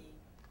 There could be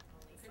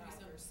only Could be 5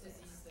 some or 6.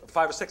 disease that-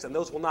 5 or 6, and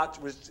those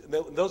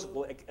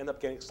will end up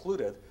getting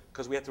excluded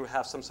because we have to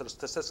have some sort of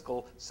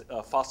statistical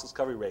false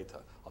discovery rate.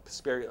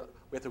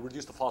 We have to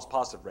reduce the false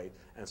positive rate,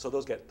 and so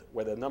those get,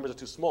 where the numbers are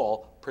too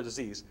small per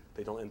disease,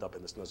 they don't end up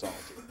in this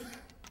nosology.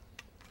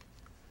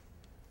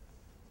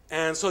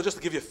 And so just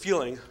to give you a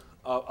feeling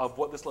of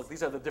what this looks,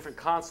 these are the different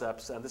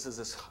concepts, and this is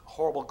this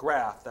horrible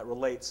graph that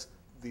relates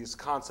these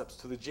concepts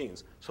to the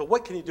genes. So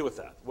what can you do with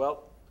that?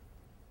 Well,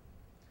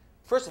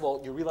 first of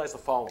all, you realize the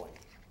following.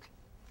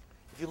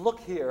 If you look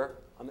here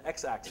on the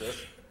x-axis,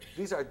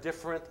 these are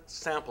different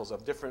samples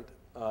of different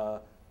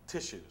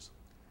tissues.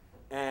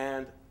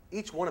 And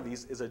each one of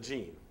these is a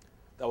gene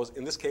that was,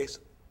 in this case,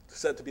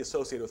 said to be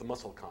associated with a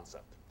muscle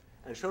concept.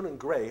 And shown in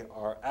gray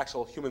are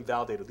actual human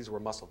validated, these were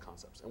muscle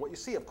concepts. And what you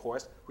see, of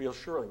course,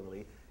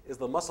 reassuringly, is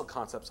the muscle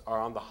concepts are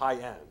on the high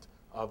end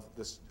of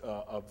this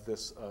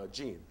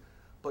gene.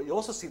 But you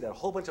also see that a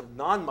whole bunch of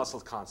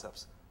non-muscle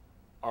concepts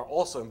are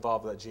also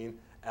involved with that gene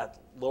at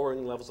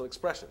lowering levels of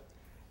expression.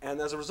 And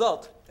as a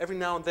result, every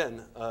now and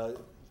then,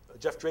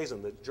 Jeff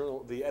Drazen,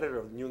 the editor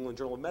of the New England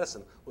Journal of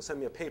Medicine, will send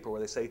me a paper where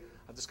they say,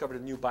 I've discovered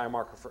a new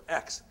biomarker for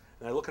X.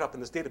 And I look it up in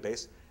this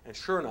database, and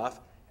sure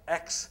enough,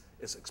 X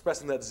is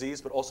expressed in that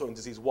disease, but also in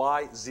disease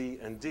Y, Z,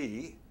 and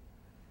D.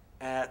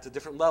 at the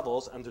different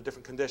levels under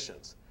different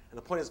conditions. And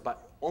the point is, by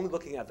only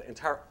looking at the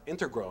entire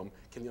intergrome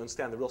can you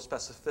understand the real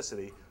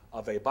specificity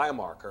of a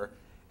biomarker.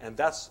 And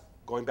that's,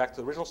 going back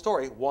to the original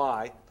story,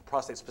 why the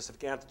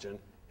prostate-specific antigen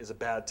is a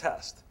bad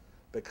test.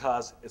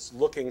 Because it's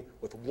looking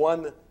with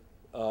one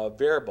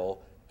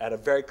variable at a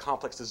very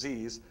complex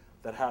disease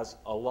that has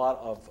a lot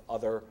of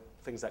other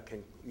things that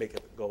can make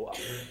it go up.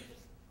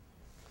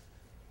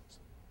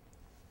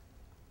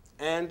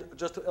 And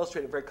just to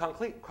illustrate it very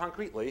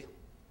concretely,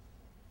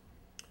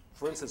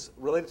 for instance,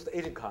 related to the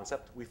aging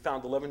concept, we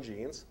found 11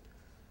 genes.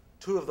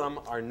 2 of them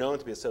are known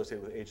to be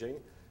associated with aging.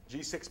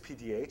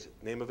 G6PD8,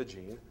 name of a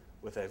gene,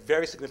 with a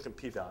very significant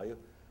p-value,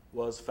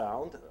 was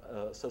found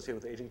associated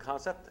with the aging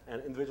concept,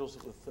 and individuals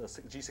with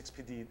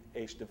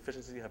G6PD8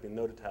 deficiency have been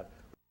noted to have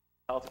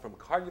mortality from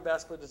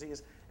cardiovascular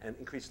disease and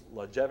increased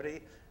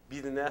longevity.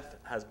 BDNF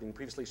has been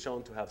previously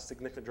shown to have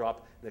significant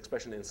drop in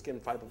expression in skin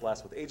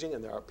fibroblasts with aging,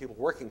 and there are people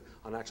working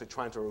on actually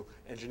trying to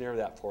engineer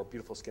that for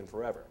beautiful skin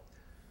forever.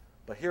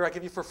 But here I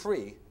give you for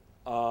free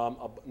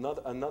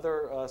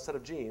another set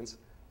of genes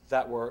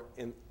that were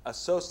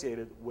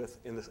associated with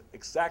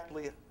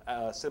exactly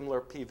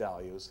similar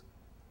p-values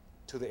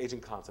to the aging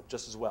concept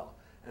just as well.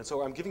 And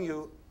so I'm giving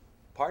you,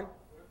 pardon?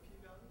 What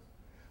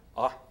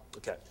are p-values?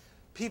 Okay.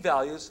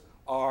 P-values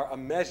are a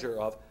measure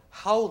of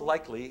how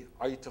likely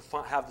are you to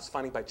have this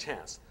finding by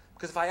chance.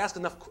 Because if I ask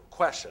enough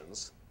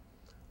questions,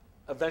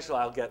 eventually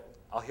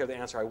I'll hear the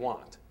answer I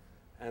want.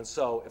 And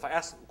so if I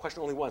ask the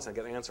question only once and I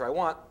get the answer I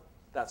want,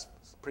 that's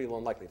pretty low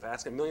and likely. If I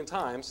ask it 1,000,000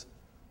 times,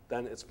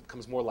 then it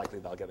becomes more likely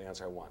that I'll get the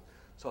answer I want.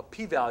 So a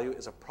p-value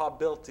is a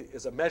probability,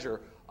 is a measure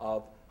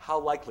of how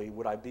likely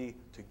would I be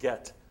to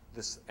get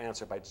this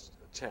answer by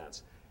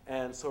chance.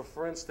 And so,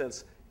 for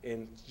instance,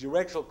 in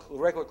regular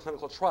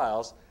clinical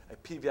trials, a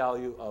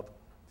p-value of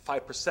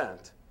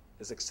 5%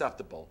 is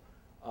acceptable.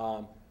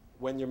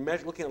 When you're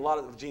looking at a lot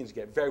of genes, you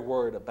get very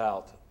worried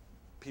about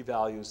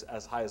p-values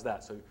as high as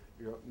that. So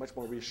you're much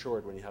more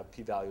reassured when you have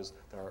p-values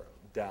that are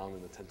down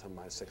in the 10 to the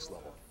minus 6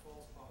 level.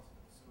 False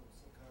positives, so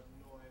some kind of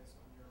noise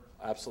on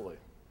your... Absolutely.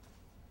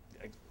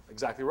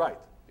 Exactly right.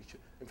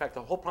 In fact,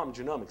 the whole problem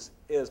in genomics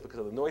is because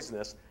of the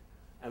noisiness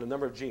and the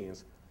number of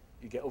genes,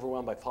 you get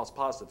overwhelmed by false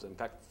positives. In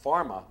fact,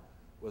 pharma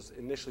was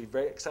initially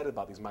very excited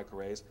about these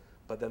microarrays,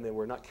 but then they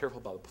were not careful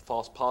about the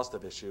false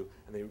positive issue,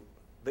 and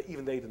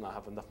even they did not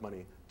have enough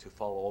money to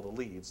follow all the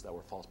leads that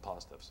were false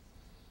positives.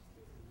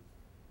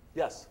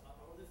 Yes?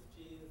 All these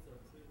genes are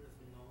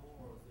previously known,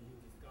 or you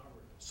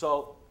discovered?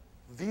 So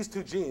these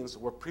 2 genes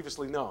were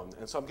previously known,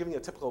 and so I'm giving you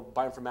a typical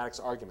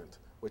bioinformatics argument,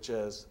 which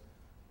is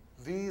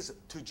these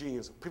 2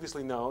 genes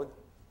previously known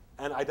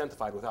and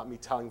identified without me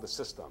telling the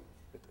system.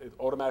 It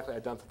automatically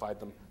identified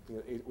them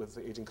with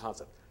the aging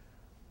concept.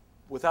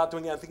 Without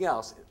doing anything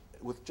else,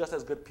 with just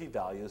as good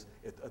p-values,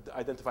 it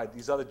identified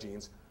these other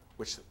genes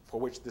for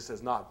which this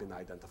has not been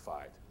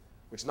identified.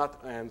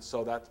 And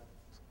so that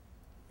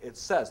it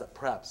says that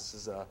perhaps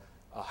this is a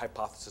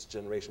hypothesis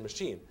generation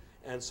machine.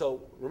 And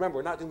so remember,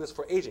 we're not doing this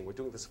for aging. We're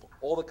doing this for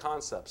all the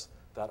concepts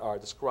that are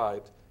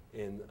described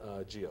in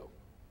Geo.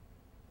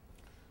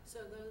 So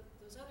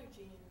those other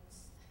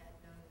genes had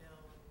no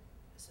known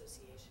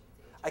association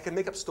with aging. I can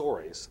make up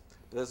stories.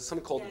 But there's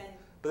something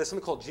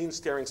called gene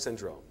staring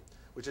syndrome,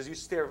 which is you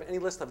stare at any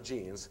list of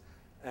genes,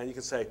 and you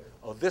can say,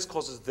 oh, this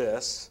causes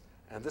this,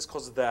 and this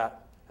causes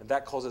that, and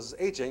that causes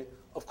aging.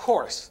 Of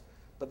course.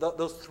 But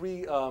those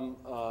 3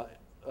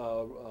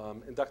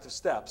 inductive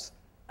steps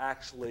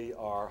actually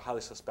are highly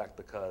suspect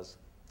because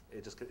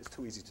it's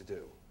too easy to do.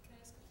 Can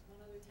I ask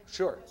one other technical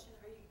Sure. question?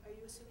 Are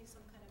you assuming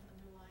some kind of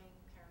underlying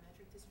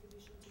parametric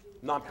distribution to do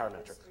with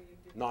Non-parametric.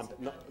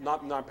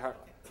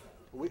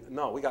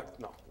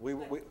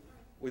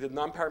 We did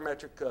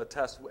non-parametric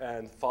tests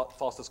and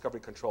false discovery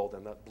controlled,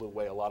 and that blew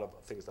away a lot of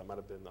things that might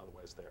have been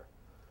otherwise there.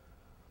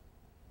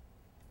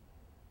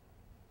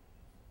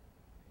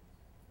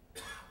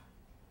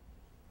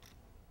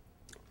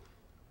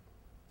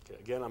 Okay,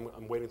 again,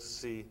 I'm waiting to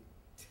see.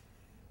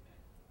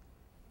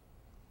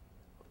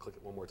 I'll click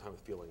it one more time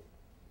with feeling.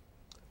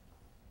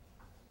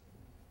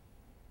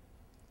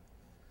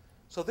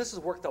 So this is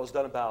work that was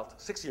done about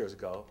 6 years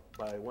ago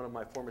by one of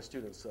my former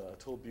students,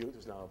 Atul Butte,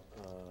 who's now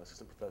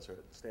assistant professor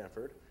at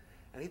Stanford.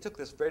 And he took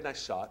this very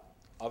nice shot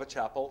of a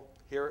chapel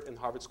here in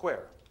Harvard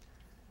Square.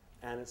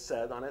 And it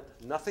said on it,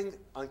 nothing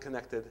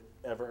unconnected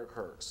ever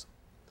occurs.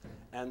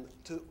 And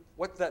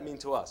what did that mean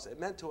to us? It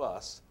meant to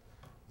us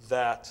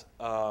that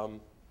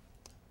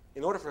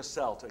in order for a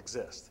cell to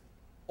exist,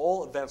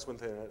 all events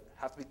within it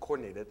have to be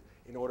coordinated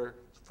in order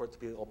for it to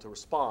be able to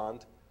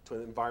respond to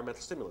an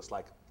environmental stimulus,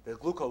 like there's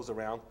glucose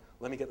around,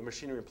 let me get the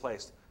machinery in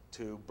place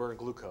to burn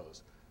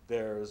glucose.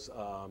 There's,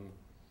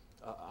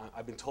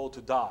 I've been told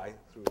to die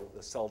through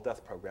the cell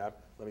death program,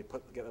 let me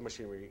get the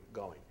machinery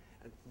going.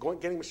 And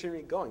getting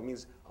machinery going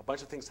means a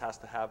bunch of things has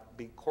to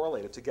be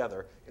correlated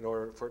together in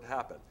order for it to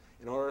happen.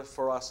 In order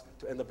for us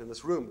to end up in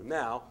this room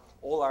now,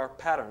 all our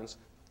patterns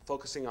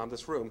focusing on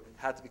this room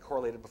had to be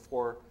correlated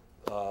before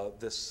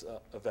this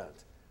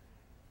event.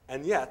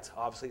 And yet,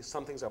 obviously,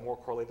 some things are more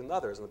correlated than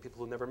others, and the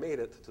people who never made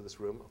it to this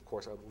room, of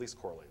course, are the least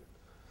correlated.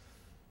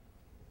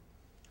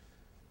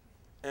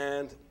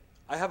 And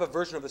I have a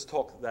version of this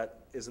talk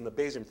that is in the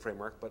Bayesian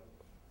framework, but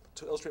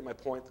to illustrate my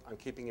point, I'm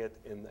keeping it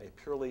in a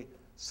purely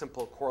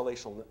simple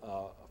correlational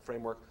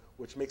framework,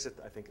 which makes it,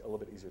 I think, a little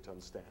bit easier to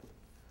understand.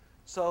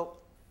 So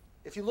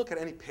if you look at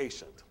any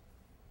patient,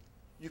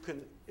 you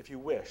can, if you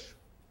wish,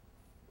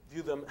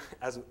 view them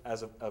as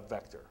a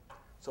vector.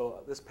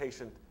 So this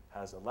patient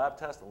has a lab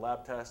test,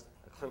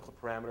 a clinical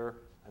parameter,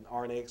 an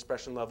RNA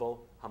expression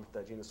level, how much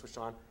that gene is switched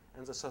on,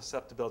 and a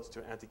susceptibility to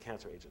an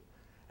anti-cancer agent.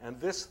 And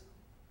this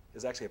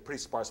is actually a pretty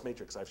sparse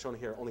matrix. I've shown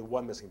here only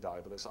one missing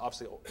value, but there's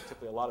obviously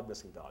typically a lot of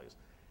missing values.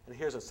 And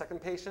here's a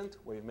second patient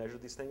where you've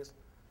measured these things,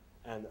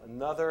 and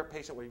another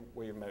patient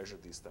where you've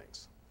measured these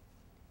things.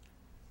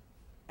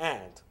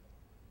 And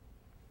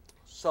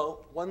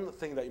so one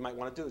thing that you might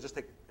want to do is just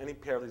take any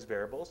pair of these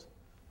variables,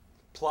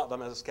 plot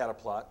them as a scatter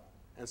plot,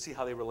 and see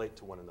how they relate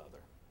to one another.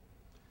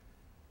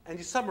 And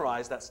you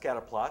summarize that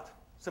scatter plot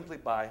simply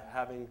by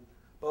having,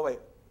 by the way,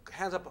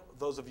 hands up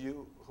those of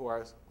you who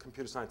are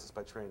computer scientists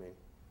by training.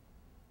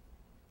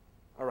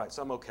 All right,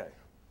 so I'm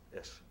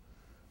okay-ish.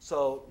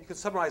 So you can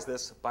summarize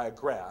this by a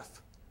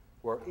graph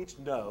where each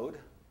node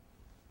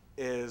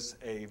is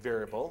a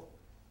variable,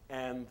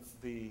 and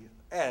the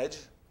edge,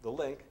 the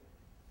link,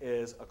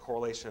 is a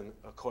correlation,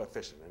 a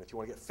coefficient. And if you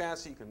want to get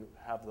fancy, you can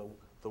have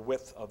the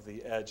width of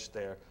the edge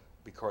there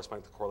be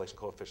corresponding to the correlation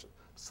coefficient.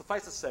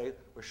 Suffice to say,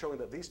 we're showing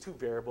that these two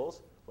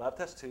variables, lab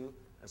test 2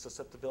 and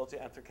susceptibility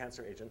to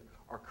anti-cancer agent,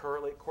 are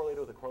correlated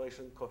with a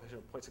correlation coefficient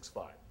of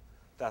 0.65.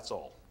 That's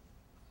all.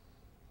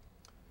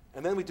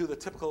 And then we do the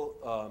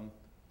typical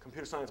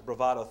computer science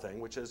bravado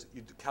thing, which is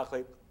you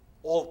calculate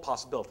all the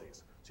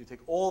possibilities. So you take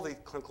all the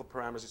clinical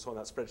parameters you saw in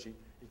that spreadsheet,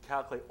 you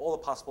calculate all the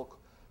possible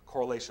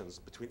correlations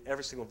between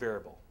every single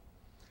variable.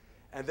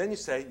 And then you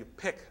say you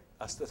pick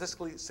a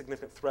statistically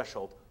significant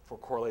threshold for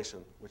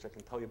correlation, which I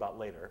can tell you about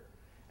later,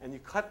 and you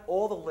cut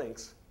all the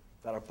links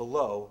that are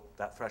below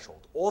that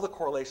threshold, all the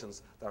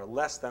correlations that are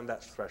less than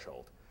that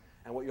threshold.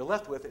 And what you're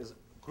left with is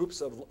groups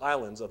of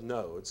islands of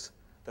nodes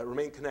that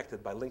remain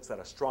connected by links that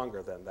are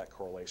stronger than that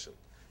correlation.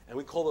 And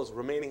we call those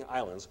remaining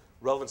islands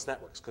relevance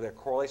networks because their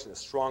correlation is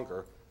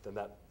stronger than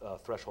that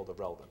threshold of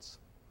relevance.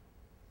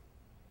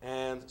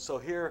 And so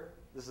here,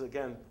 this is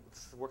again,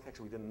 this is work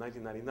actually we did in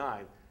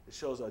 1999. It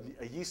shows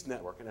a yeast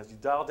network, and as you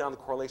dial down the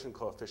correlation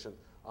coefficient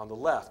on the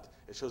left,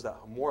 it shows that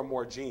more and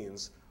more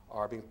genes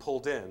are being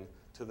pulled in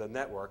to the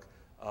network.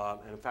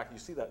 And in fact, you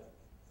see that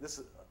this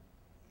is,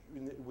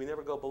 we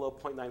never go below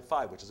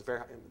 0.95, which is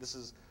this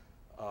is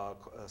a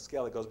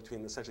scale that goes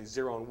between essentially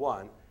 0 and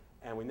 1,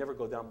 and we never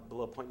go down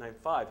below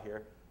 0.95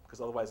 here, because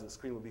otherwise the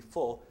screen would be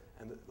full.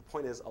 And the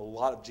point is, a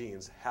lot of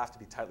genes have to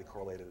be tightly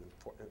correlated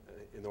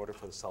in order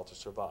for the cell to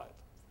survive.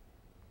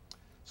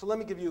 So let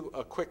me give you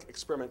a quick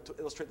experiment to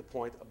illustrate the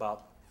point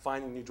about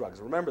finding new drugs.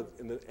 Remember,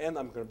 in the end,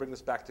 I'm going to bring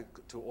this back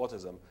to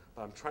autism,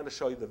 but I'm trying to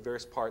show you the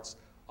various parts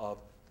of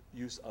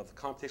use of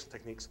computational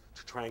techniques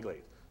to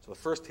triangulate. So the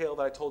first tale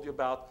that I told you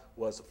about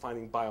was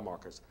finding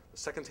biomarkers. The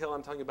second tale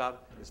I'm telling you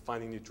about is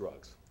finding new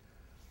drugs.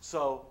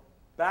 So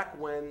back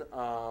when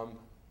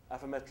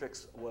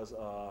Informatics was,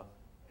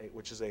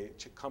 which is a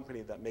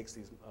company that makes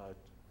these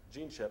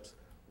gene chips,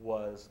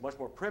 was much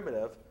more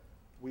primitive,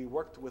 we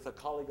worked with a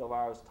colleague of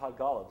ours, Todd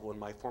Golub, one of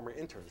my former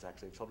interns,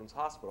 actually, at Children's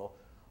Hospital,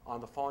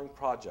 on the following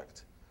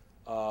project.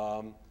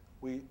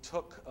 We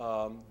took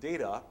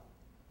data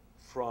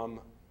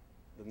from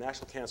the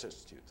National Cancer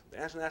Institute. The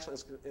National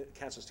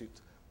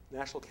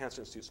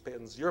Cancer Institute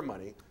spends your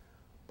money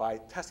by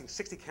testing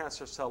 60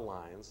 cancer cell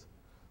lines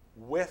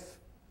with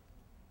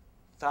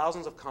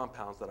thousands of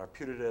compounds that are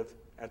putative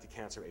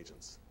anti-cancer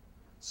agents.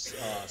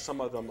 Some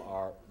of them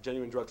are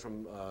genuine drugs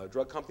from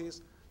drug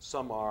companies.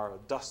 Some are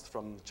dust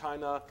from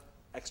China,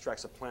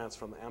 extracts of plants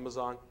from the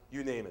Amazon,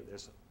 you name it.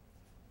 There's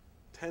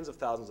tens of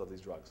thousands of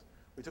these drugs.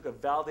 We took a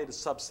validated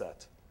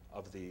subset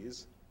of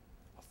these,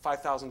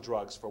 5,000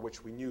 drugs for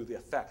which we knew the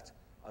effect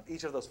of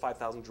each of those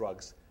 5,000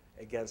 drugs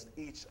against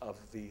each of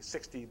the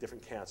 60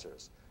 different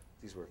cancers.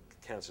 These were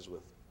cancers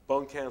with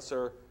bone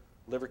cancer,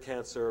 liver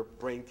cancer,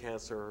 brain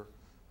cancer,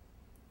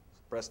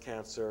 breast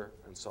cancer,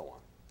 and so on.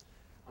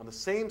 On the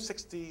same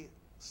 60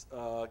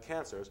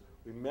 cancers,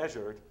 we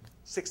measured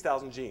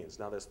 6,000 genes.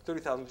 Now, there's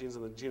 30,000 genes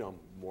in the genome,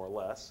 more or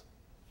less.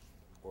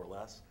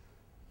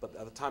 But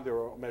at the time, they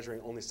were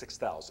measuring only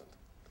 6,000.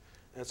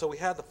 And so we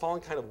had the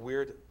following kind of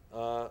weird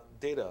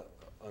data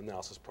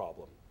analysis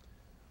problem.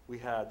 We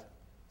had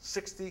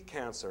 60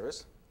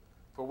 cancers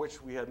for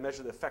which we had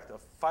measured the effect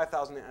of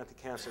 5,000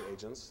 anti-cancer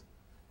agents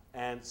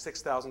and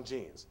 6,000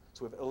 genes.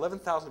 So we have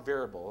 11,000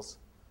 variables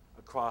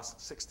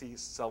across 60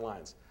 cell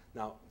lines.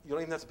 Now, you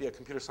don't even have to be a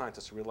computer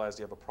scientist to realize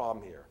you have a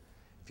problem here.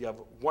 If you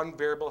have one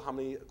variable, how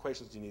many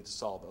equations do you need to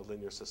solve a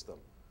linear system?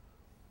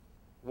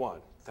 One.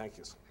 Thank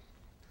you.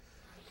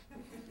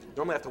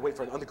 Normally I have to wait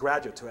for an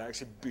undergraduate to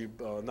actually be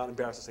not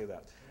embarrassed to say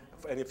that.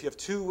 And if you have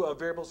two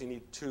variables, you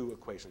need two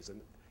equations. And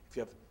if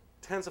you have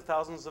tens of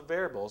thousands of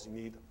variables, you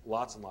need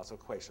lots and lots of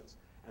equations.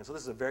 And so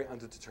this is a very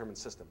underdetermined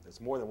system. There's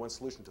more than one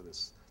solution to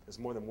this. There's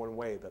more than one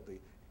way that the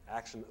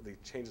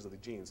changes of the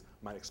genes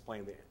might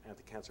explain the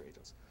anti-cancer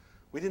agents.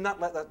 We did not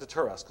let that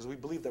deter us because we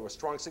believed there were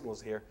strong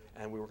signals here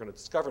and we were going to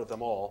discover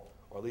them all,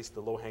 or at least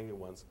the low-hanging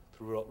ones,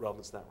 through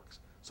relevance networks.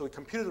 So we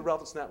computed the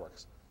relevance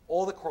networks,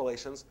 all the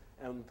correlations,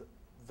 and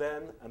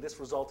this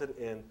resulted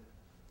in,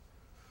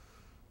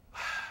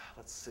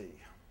 let's see,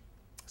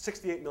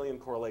 68 million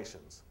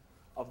correlations.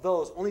 Of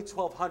those, only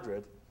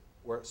 1,200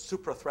 were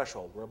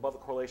supra-threshold, were above the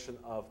correlation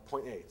of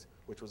 0.8,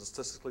 which was a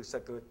statistically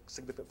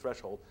significant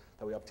threshold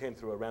that we obtained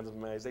through a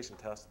randomization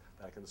test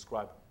that I can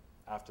describe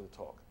after the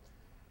talk.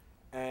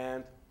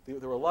 And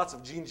there were lots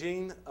of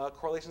gene-gene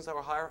correlations that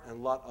were higher and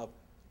a lot of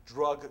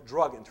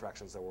drug-drug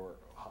interactions that were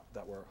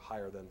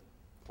higher than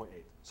 0.8.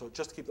 So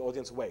just to keep the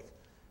audience awake,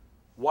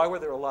 why were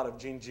there a lot of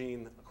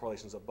gene-gene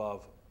correlations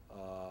above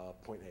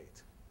 0.8?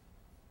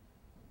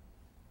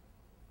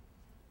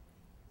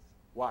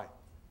 Why?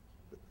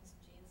 Because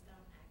genes don't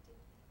act.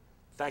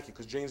 Thank you,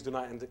 because genes do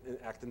not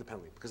act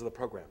independently because of the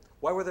program.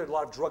 Why were there a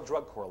lot of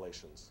drug-drug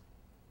correlations?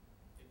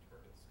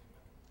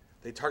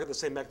 They target the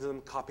same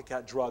mechanism,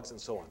 copycat drugs,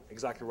 and so on.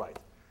 Exactly right.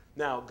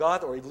 Now,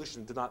 God or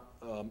evolution did not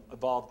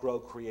evolve, grow,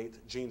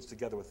 create genes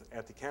together with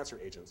anti-cancer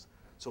agents.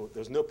 So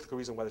there's no particular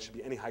reason why there should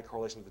be any high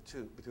correlation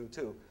between the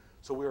two.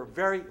 So we were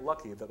very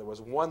lucky that there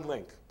was one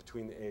link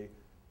between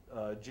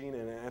a gene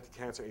and an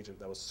anti-cancer agent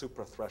that was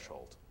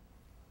supra-threshold.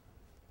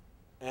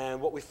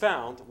 And what we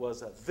found was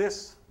that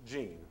this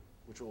gene,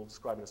 which we'll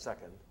describe in a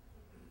second,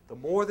 the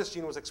more this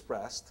gene was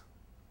expressed,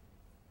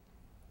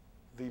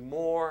 the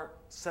more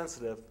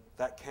sensitive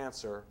that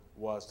cancer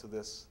was to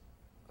this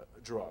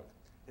drug.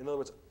 In other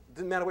words, it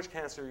didn't matter which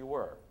cancer you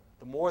were.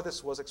 The more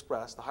this was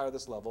expressed, the higher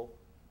this level,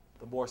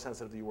 the more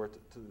sensitive you were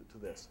to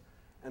this.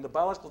 And the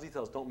biological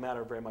details don't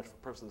matter very much for the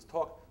purpose of this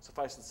talk.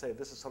 Suffice it to say,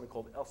 this is something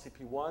called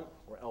LCP1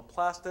 or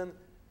L-plastin.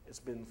 It's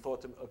been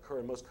thought to occur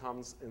in most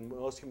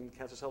human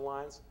cancer cell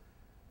lines.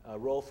 A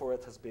role for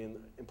it has been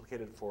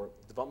implicated for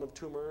development of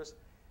tumors.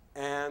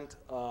 And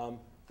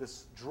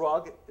this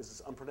drug is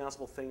this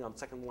unpronounceable thing on the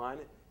second line.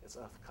 It's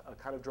a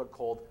kind of drug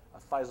called a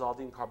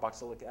thiazolidine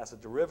carboxylic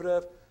acid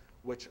derivative,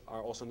 which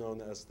are also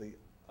known as the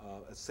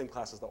same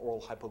class as the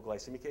oral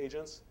hypoglycemic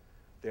agents.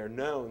 They are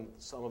known,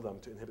 some of them,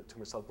 to inhibit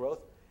tumor cell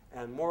growth.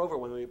 And moreover,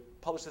 when we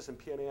published this in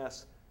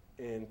PNAS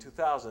in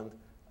 2000,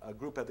 a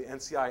group at the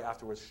NCI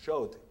afterwards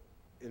showed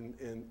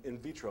in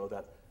vitro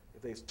that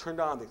if they turned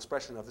on the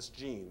expression of this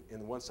gene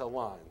in one cell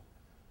line,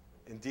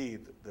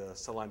 indeed, the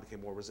cell line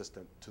became more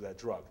resistant to that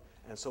drug.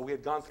 And so we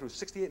had gone through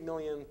 68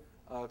 million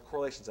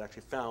correlations and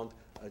actually found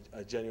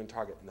a genuine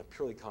target in a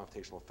purely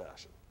computational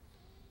fashion.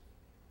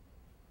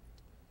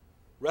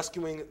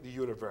 Rescuing the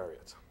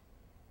univariate.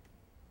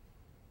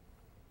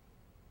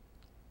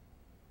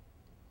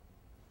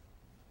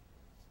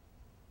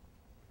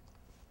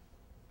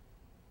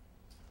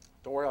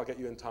 Don't worry, I'll get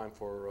you in time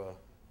for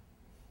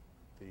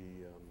the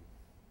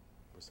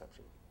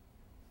reception.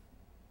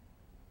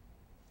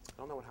 I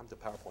don't know what happened to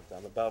PowerPoint.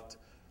 I'm about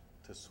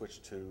to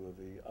switch to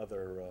the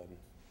other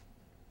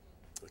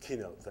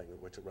keynote thing,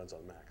 which it runs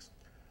on Macs.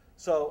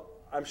 So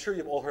I'm sure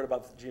you've all heard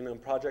about the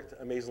Genome Project.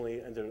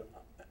 Amazingly ended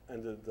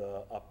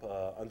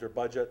up under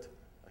budget,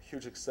 a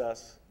huge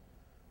success.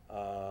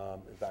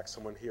 In fact,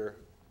 someone here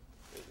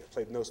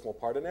played no small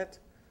part in it.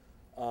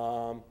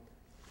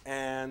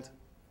 And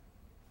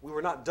we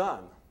were not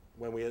done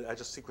when I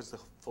just sequenced the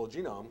full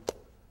genome,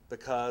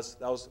 because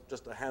that was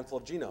just a handful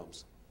of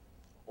genomes,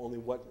 only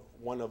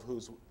one of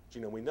whose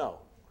genome we know,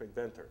 Craig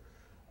Venter.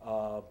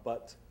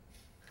 But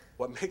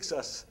what makes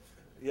us,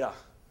 yeah.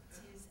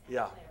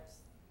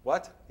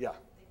 What? Yeah. They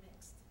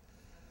mixed.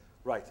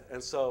 Right,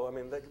 and so, I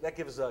mean, that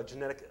gives a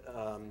genetic,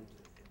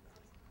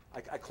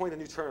 I coined a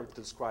new term to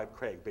describe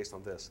Craig based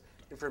on this,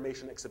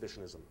 information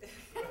exhibitionism.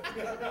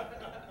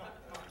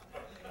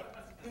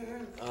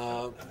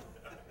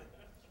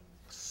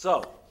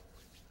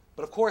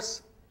 But of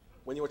course,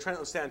 when you were trying to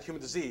understand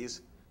human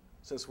disease,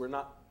 since we're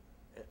not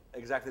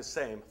exactly the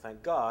same,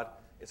 thank God,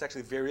 it's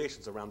actually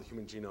variations around the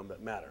human genome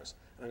that matters.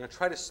 And I'm going to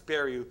try to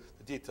spare you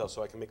the details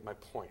so I can make my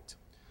point.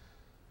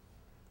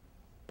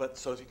 But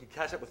so if you can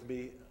catch up with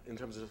me in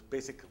terms of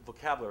basic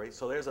vocabulary,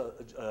 so there's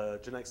a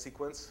genetic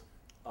sequence,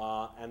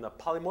 and the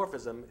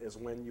polymorphism is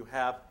when you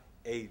have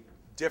a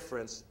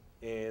difference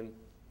in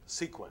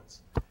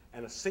sequence.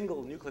 And a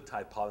single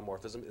nucleotide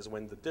polymorphism is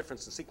when the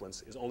difference in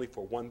sequence is only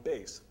for one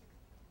base.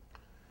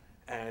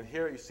 And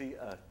here you see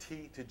a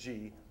T to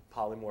G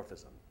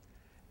polymorphism.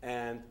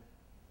 And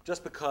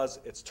just because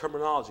it's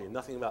terminology,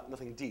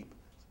 nothing deep,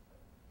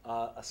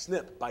 a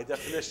SNP, by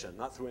definition,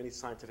 not through any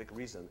scientific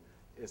reason,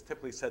 is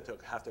typically said to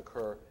have to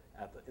occur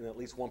in at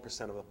least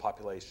 1% of the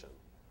population.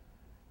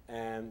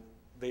 And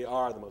they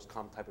are the most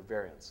common type of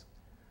variants,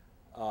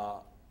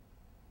 are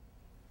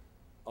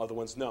the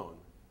ones known.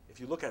 If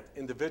you look at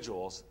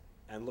individuals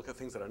and look at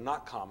things that are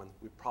not common,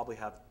 we probably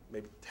have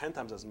maybe 10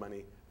 times as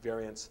many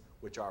variants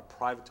which are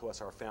private to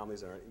us, our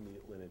families, and our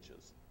immediate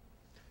lineages.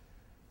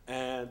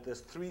 And there's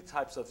three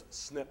types of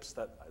SNPs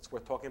that it's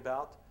worth talking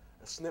about.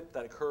 A SNP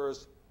that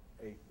occurs,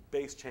 a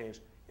base change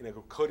in a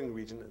coding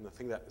region in the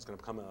thing that is going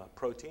to become a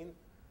protein.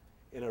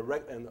 In a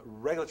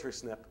regulatory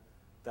SNP,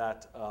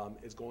 that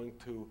is going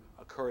to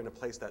occur in a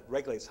place that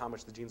regulates how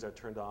much the genes are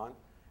turned on,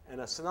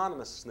 and a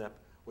synonymous SNP,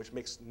 which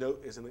makes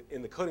is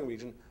in the coding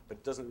region,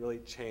 but doesn't really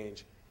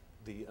change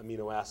the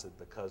amino acid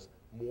because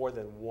more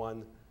than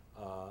one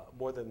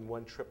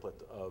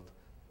triplet of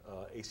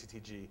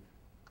ACTG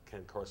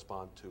can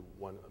correspond to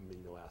one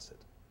amino acid.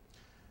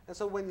 And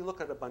so when you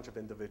look at a bunch of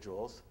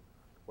individuals,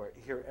 where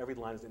here every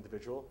line is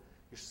individual,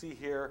 you see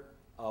here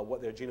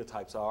what their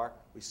genotypes are.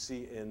 We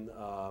see in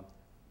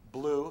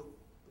blue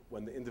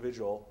when the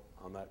individual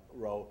on that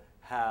row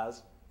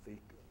has the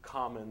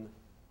common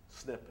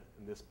SNP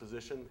in this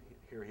position.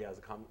 Here he has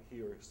a common,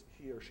 he or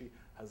she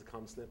has a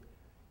common SNP.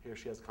 Here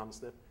she has a common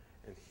SNP.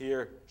 And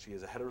here she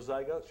is a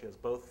heterozygote. She has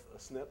both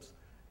SNPs.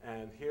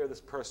 And here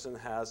this person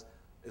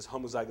is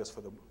homozygous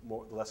for the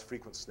less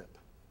frequent SNP.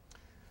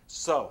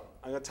 So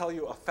I'm going to tell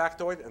you a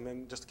factoid, and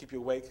then just to keep you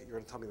awake, you're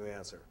going to tell me the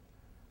answer.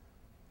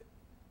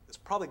 It's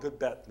probably a good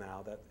bet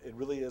now that it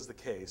really is the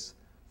case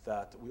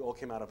that we all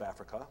came out of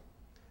Africa,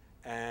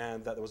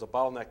 and that there was a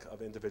bottleneck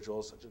of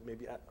individuals,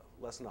 maybe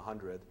less than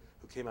 100,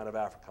 who came out of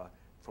Africa,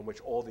 from which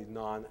all the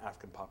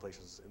non-African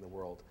populations in the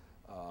world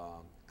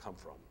come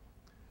from.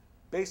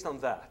 Based on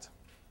that,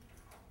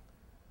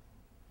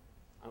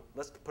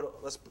 let's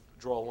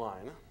draw a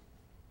line.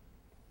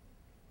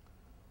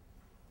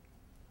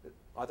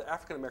 Are the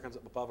African Americans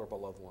above or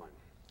below the line?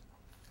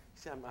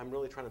 See, I'm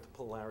really trying to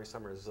pull Larry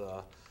Summers.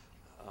 I'm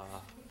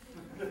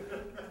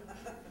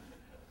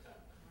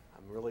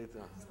really,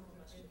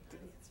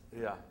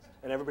 yeah.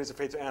 And everybody's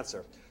afraid to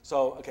answer.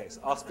 So, okay,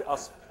 so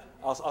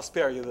I'll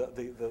spare you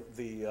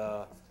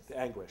the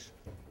anguish.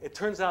 It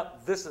turns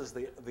out this is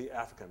the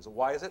Africans.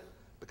 Why is it?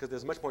 Because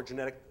there's much more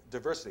genetic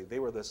diversity. They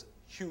were this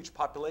huge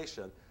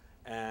population,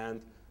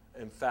 and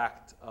in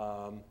fact,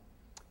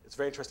 it's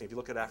very interesting. If you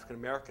look at African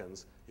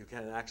Americans, you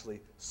can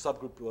actually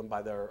subgroup them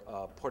by their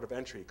port of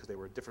entry because they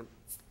were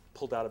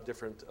pulled out of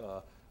different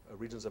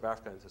regions of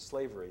Africa into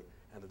slavery,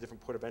 and the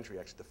different port of entry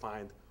actually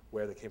defined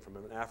where they came from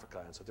in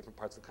Africa, and so different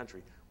parts of the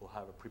country will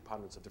have a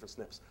preponderance of different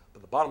SNPs.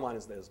 But the bottom line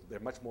is they're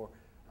much more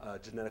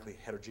genetically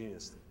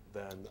heterogeneous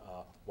than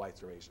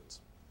whites or Asians.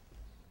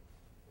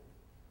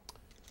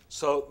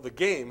 So the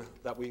game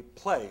that we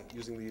play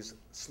using these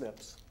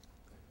SNPs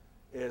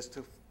is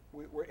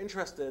we're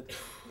interested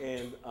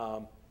in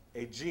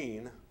a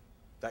gene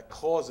that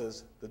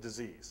causes the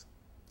disease,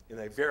 in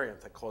a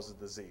variant that causes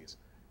the disease.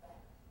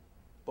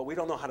 But we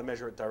don't know how to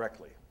measure it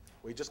directly.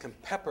 We just can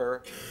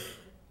pepper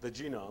the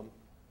genome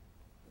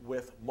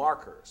with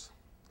markers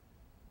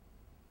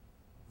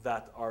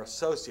that are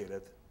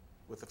associated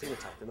with the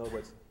phenotype. In other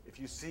words, if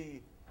you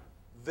see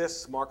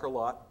this marker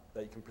lot,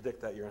 that you can predict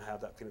that you're going to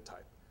have that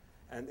phenotype.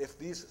 And if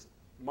these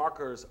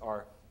markers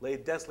are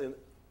laid densely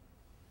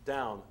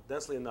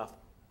enough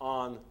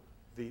on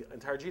the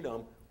entire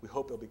genome, we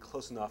hope it'll be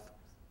close enough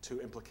to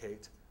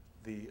implicate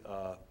the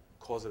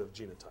causative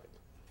genotype.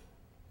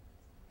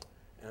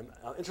 And in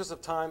the interest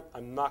of time,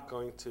 I'm not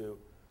going to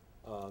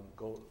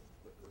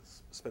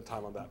spend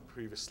time on that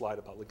previous slide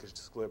about linkage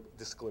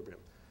disequilibrium.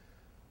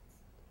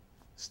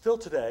 Still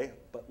today,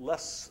 but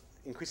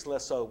increasingly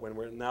less so when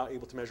we're now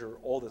able to measure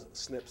all the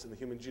SNPs in the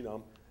human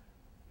genome,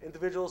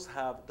 individuals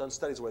have done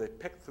studies where they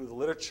pick through the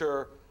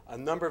literature a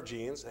number of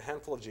genes, a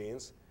handful of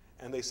genes,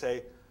 and they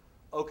say,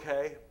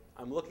 okay,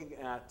 I'm looking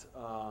at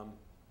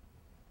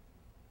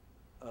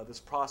this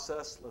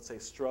process, let's say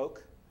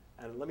stroke,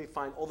 and let me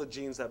find all the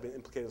genes that have been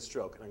implicated in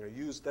stroke. And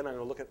then I'm going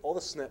to look at all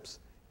the SNPs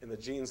in the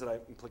genes that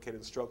I've implicated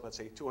in stroke, let's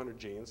say 200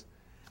 genes,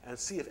 and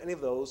see if any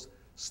of those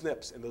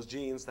SNPs in those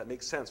genes that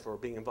make sense for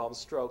being involved in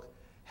stroke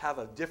have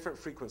a different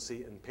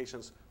frequency in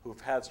patients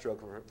who've had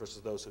stroke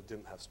versus those who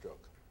didn't have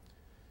stroke.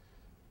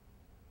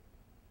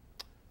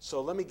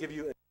 So let me give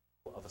you an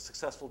example of a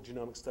successful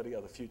genomic study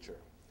of the future.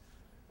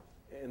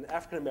 In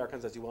African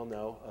Americans, as you well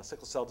know,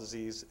 sickle cell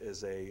disease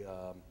is a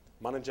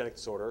monogenic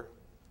disorder.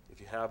 If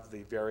you have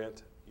the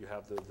variant, you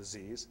have the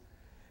disease.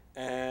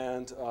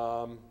 And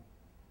a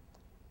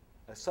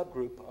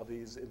subgroup of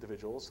these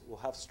individuals will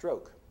have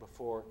stroke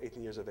before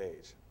 18 years of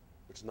age,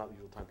 which is not the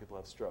usual time people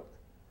have stroke.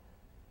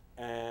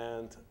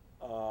 And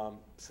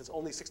since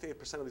only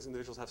 68% of these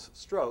individuals have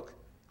stroke,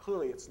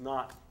 clearly it's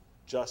not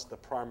just the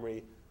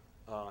primary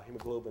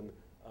hemoglobin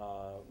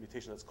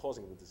mutation that's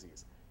causing the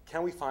disease.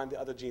 Can we find the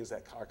other genes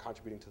that are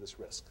contributing to this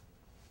risk?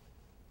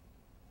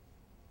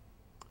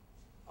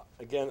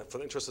 Again, for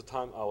the interest of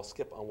time, I will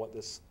skip on what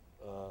this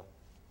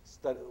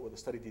what the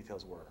study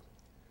details were.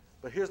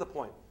 But here's the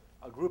point.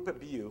 A group at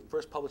BU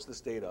first published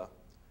this data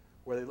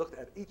where they looked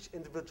at each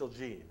individual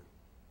gene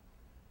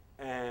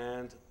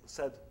and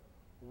said,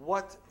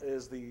 what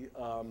is the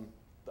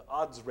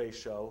odds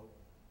ratio,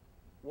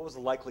 what was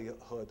the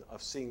likelihood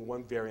of seeing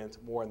one variant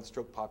more in the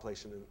stroke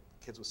population in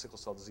kids with sickle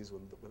cell disease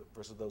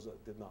versus those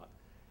that did not?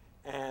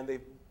 And they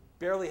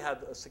barely had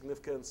a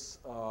significance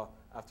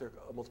after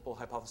multiple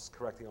hypothesis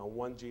correcting on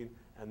one gene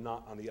and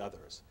not on the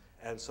others.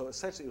 And so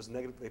essentially it was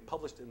negative. They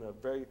published in a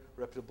very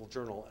reputable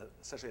journal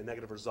essentially a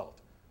negative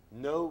result.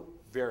 No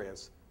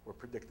variants were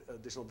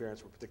additional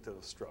variants were predictive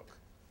of stroke.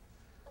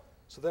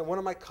 So then one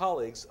of my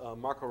colleagues,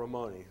 Marco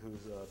Ramoni,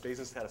 who's a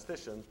Bayesian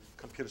statistician,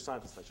 computer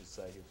scientist, I should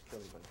say, he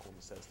killed me by calling him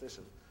a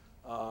statistician,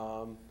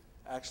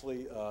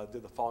 actually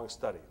did the following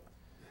study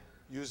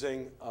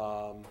using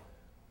a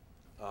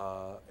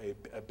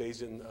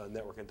Bayesian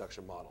network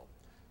induction model.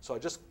 So I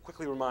just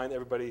quickly remind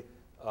everybody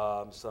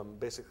some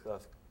basic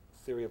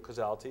theory of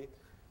causality.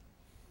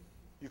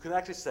 You can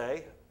actually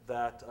say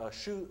that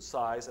shoe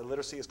size and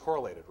literacy is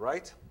correlated,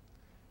 right?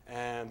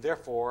 And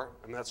therefore,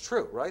 and that's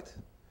true, right?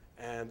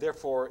 And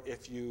therefore,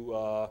 if you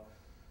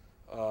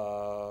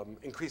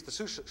increase the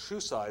shoe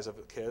size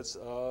of kids,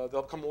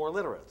 they'll become more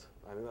literate.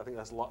 I think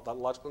that's the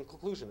logical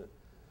conclusion.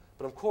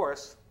 But of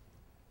course,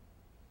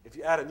 if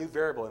you add a new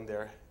variable in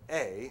there,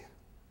 A,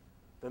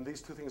 then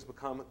these two things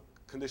become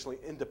conditionally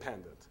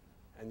independent.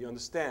 And you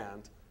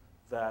understand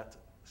that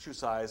shoe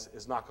size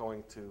is not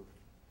going to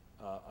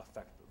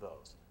affect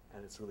those.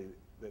 And it's through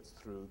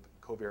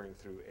covariating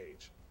through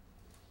age.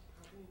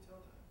 How can you tell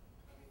that?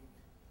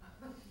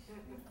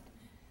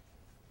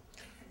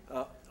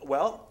 You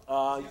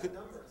could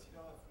numbers, you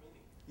don't have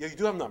meaning. Yeah, you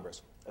do have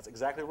numbers. That's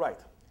exactly right.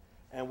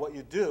 And what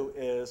you do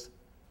is,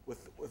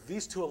 with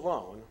these two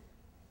alone,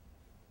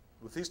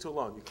 you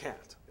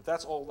can't. If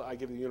that's all that I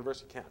give you the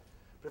universe, you can't.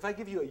 But if I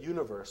give you a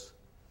universe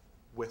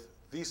with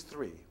these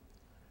three,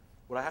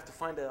 what I have to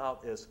find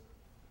out is,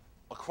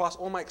 across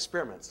all my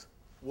experiments,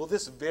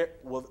 what's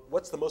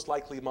the most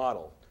likely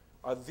model?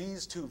 Are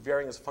these two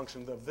varying as a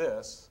function of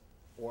this,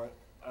 or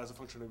as a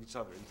function of each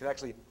other? You can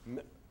actually,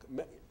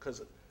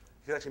 because you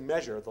can actually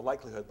measure the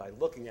likelihood by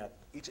looking at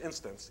each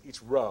instance,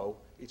 each row,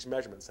 each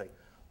measurement, saying,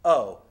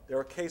 oh, there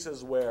are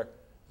cases where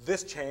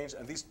this changed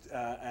and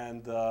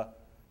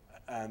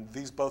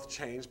these both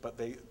changed, but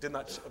they did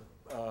not.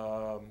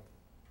 Let's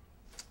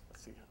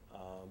see.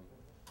 I'm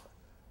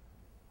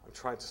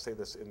trying to say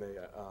this in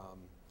a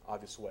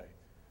obvious way.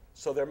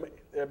 So there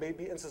may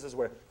be instances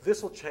where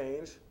this will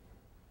change,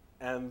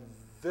 and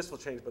this will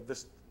change, but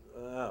this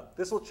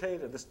will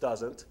change and this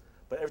doesn't.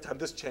 But every time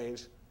this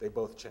changed, they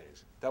both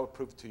change. That would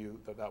prove to you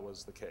that that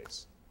was the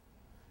case.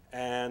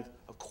 And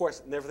of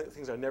course,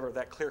 things are never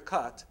that clear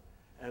cut,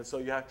 and so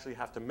you actually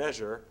have to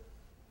measure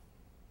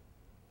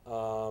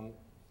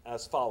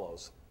as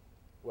follows.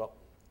 Well,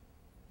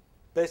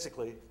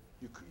 basically,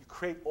 you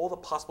create all the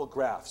possible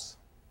graphs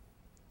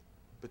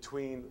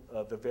between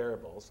the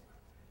variables,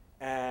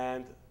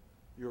 and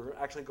you're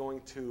actually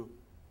going to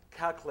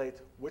calculate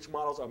which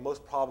models are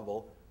most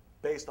probable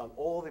based on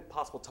all the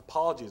possible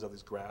topologies of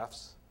these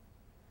graphs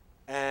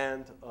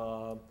and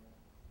all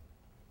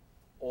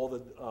the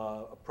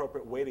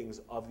appropriate weightings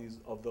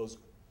of those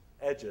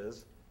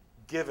edges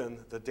given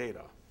the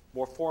data.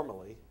 More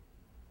formally,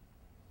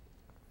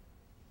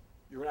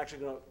 you're actually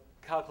going to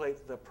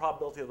calculate the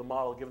probability of the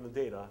model given the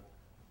data,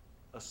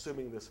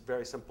 assuming this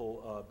very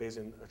simple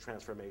Bayesian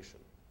transformation.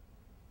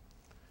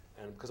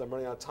 And because I'm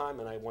running out of time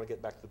and I want to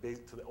get back to the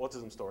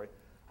autism story,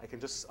 I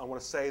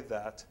want to say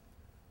that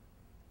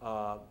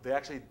they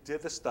actually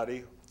did this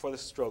study for the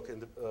stroke,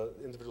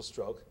 individual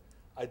stroke,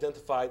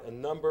 identified a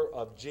number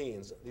of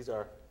genes. These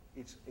are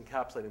each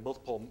encapsulating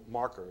multiple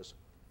markers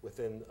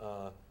within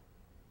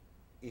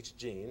each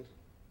gene.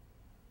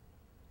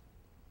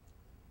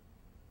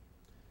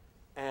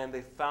 And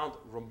they found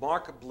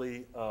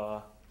remarkably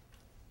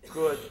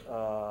good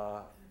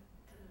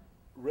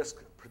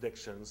risk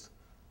predictions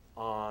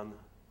on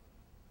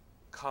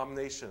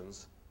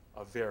combinations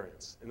of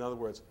variants. In other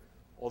words,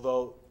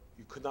 although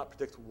you could not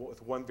predict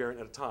with one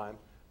variant at a time,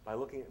 by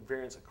looking at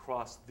variants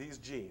across these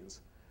genes,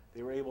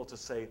 they were able to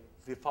say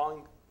the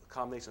following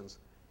combinations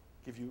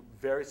give you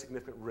very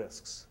significant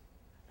risks.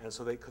 And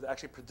so they could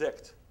actually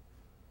predict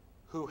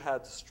who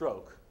had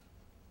stroke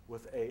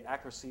with an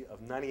accuracy of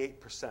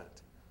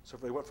 98%. So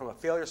if they went from a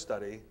failure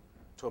study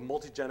to a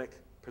multigenic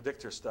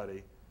predictor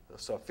study,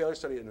 so a failure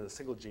study in a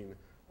single gene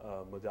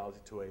modality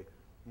to a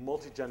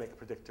multigenic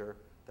predictor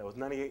that was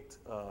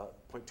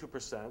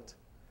 98.2%,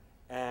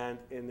 and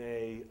in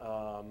a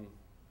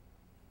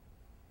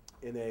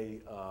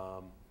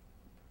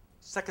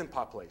second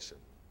population,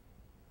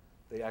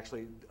 they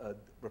actually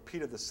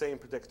repeated the same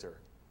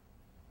predictor,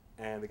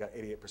 and they got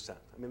 88%.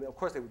 I mean, of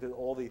course, they did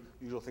all the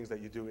usual things that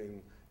you do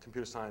in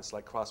computer science,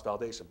 like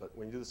cross-validation, but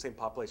when you do the same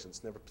population,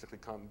 it's never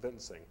particularly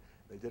convincing.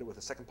 They did it with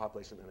a second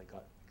population, and they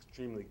got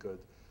extremely good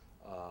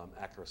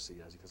accuracy,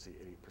 as you can see,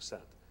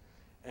 80%.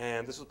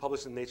 And this was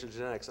published in Nature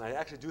Genetics, and I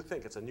actually do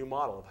think it's a new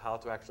model of how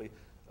to actually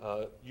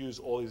use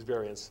all these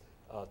variants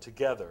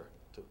together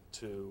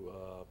to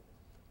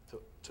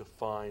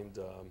find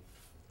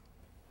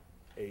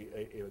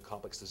a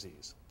complex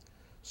disease.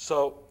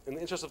 So in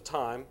the interest of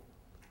time,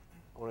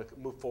 I want to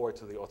move forward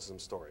to the autism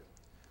story.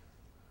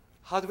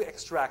 How do we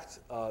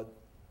extract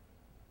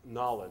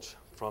knowledge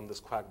from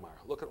this quagmire?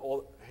 Look at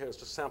here's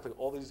just sampling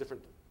all these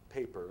different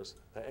papers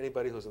that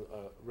anybody who's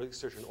a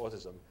researcher in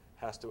autism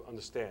has to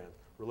understand,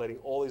 relating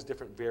all these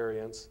different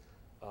variants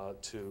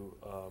to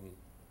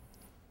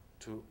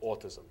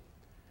autism.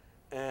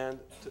 And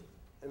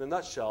in a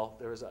nutshell,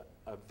 there is a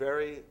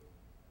very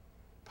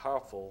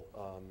powerful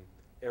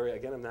area,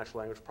 again, of natural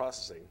language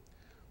processing,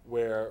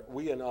 where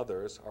we and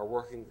others are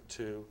working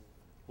to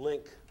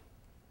link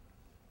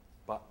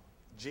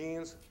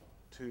genes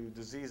to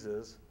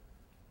diseases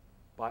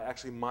by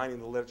actually mining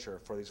the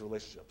literature for these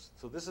relationships.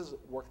 So this is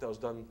work that was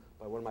done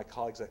by one of my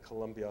colleagues at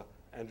Columbia,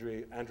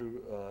 Andrei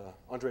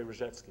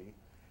Rozhetsky,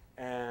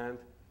 and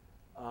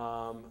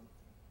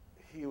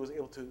he was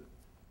able to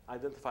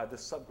identify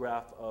this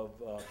subgraph of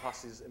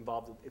processes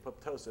involved in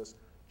apoptosis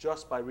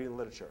just by reading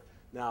literature.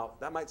 Now,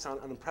 that might sound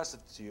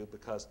unimpressive to you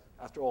because,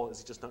 after all, is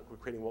he just not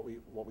recreating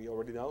what we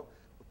already know?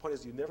 The point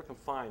is, you never can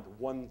find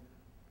one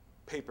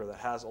paper that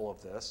has all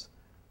of this,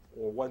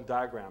 or one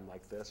diagram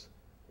like this,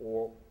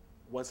 or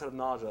one set of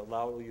knowledge that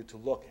allow you to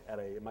look at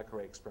a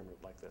microarray experiment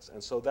like this.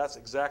 And so that's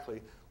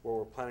exactly what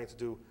we're planning to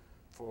do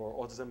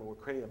for autism, and we're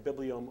creating a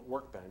bibliome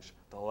workbench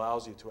that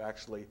allows you to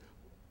actually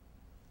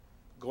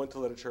go into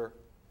literature,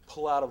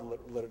 pull out of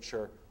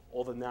literature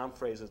all the noun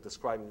phrases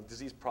describing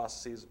disease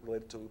processes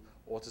related to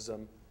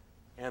autism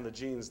and the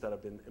genes that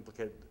have been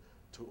implicated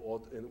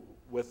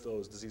with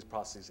those disease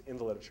processes in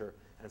the literature,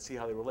 and see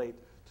how they relate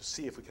to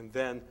see if we can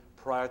then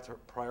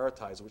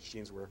prioritize which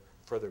genes we're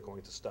further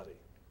going to study.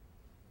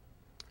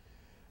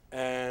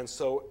 And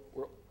so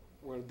we're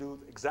going to do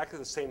exactly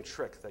the same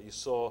trick that you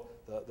saw,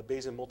 the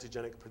Bayesian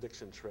multigenic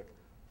prediction trick,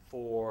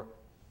 for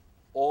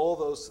all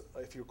those.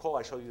 If you recall,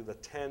 I showed you the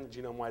 10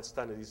 genome-wide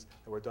studies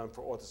that were done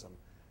for autism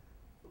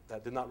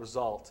that did not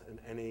result in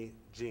any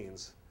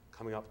genes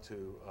coming up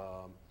to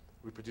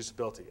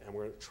reproducibility. And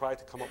we're going to try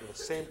to come up with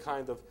the same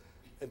kind of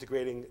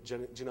integrating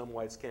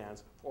genome-wide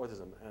scans for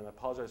autism. And I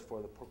apologize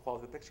for the poor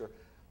quality of the picture,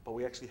 but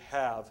we actually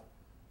have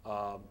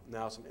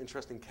now some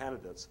interesting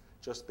candidates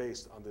just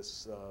based on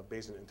this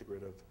Bayesian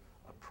integrative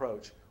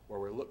approach, where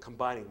we're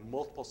combining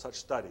multiple such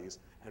studies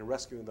and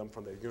rescuing them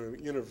from the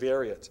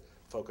univariate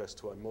focus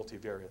to a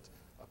multivariate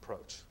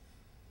approach.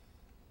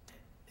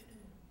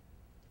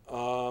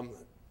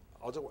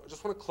 I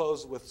just want to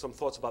close with some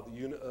thoughts about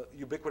the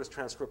ubiquitous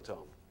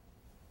transcriptome.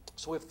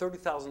 So we have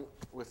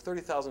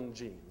 30,000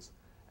 genes,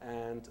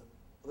 and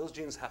those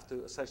genes have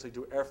to essentially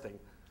do everything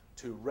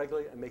to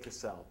regulate and make a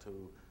cell,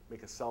 to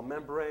make a cell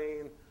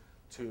membrane,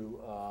 to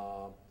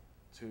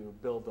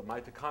build the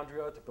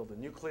mitochondria, to build the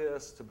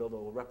nucleus, to build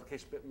all the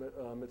replication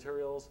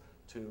materials,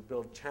 to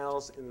build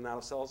channels in and out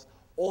of cells.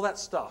 All that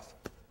stuff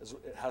is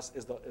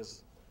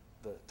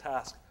the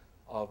task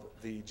of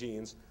the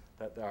genes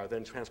that are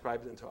then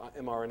transcribed into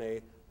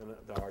mRNA,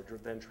 that are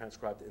then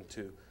transcribed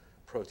into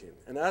protein.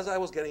 And as I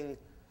was getting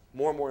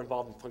more and more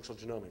involved in functional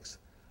genomics,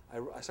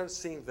 I started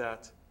seeing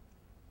that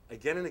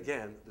again and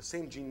again, the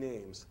same gene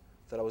names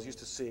that I was used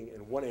to seeing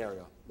in one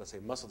area, let's say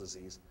muscle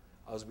disease,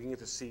 I was beginning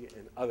to see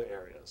in other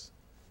areas.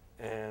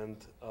 And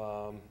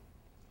in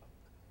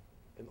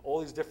all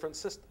these different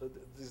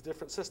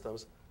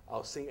systems, I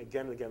was seeing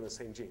again and again the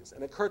same genes.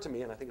 And it occurred to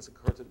me, and I think it's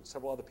occurred to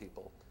several other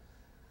people,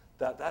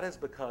 that is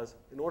because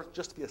in order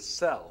just to be a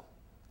cell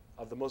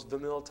of the most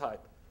vanilla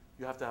type,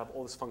 you have to have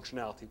all this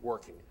functionality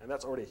working. And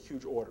that's already a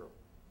huge order.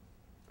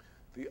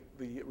 The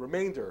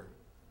remainder,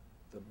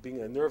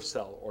 being a nerve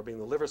cell, or being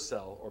a liver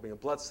cell, or being a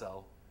blood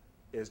cell,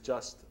 is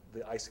just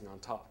the icing on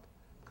top.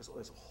 Because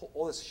there's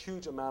all this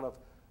huge amount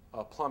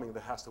of plumbing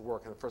that has to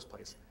work in the first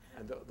place.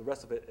 And the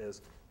rest of it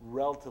is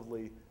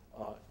relatively,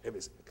 it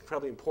is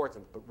incredibly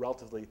important, but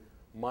relatively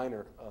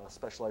minor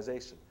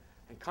specialization.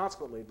 And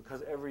consequently,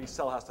 because every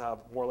cell has to have,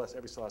 more or less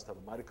every cell has to have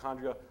a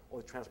mitochondria, all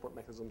the transport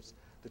mechanisms,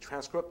 the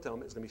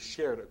transcriptome is going to be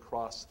shared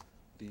across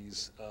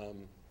these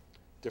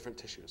different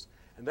tissues.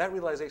 And that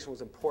realization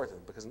was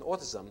important because in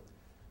autism,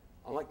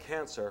 unlike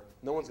cancer,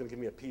 no one's going to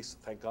give me a piece,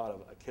 thank God,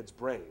 of a kid's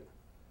brain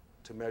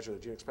to measure the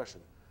gene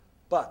expression.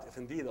 But if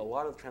indeed a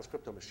lot of the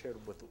transcriptome is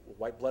shared with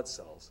white blood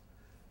cells,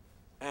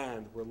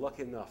 and we're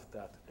lucky enough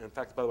that, and in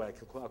fact, by the way, I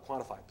can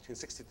quantify, between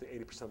 60 to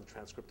 80% of the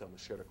transcriptome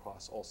is shared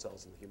across all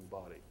cells in the human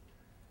body.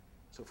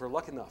 So if we're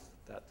lucky enough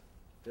that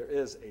there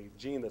is a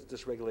gene that's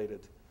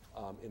dysregulated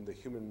in the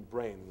human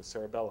brain, in the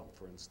cerebellum,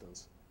 for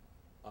instance,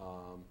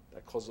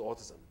 that causes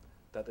autism,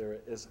 that there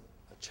is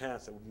a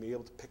chance that we'll be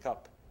able to pick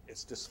up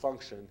its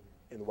dysfunction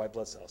in the white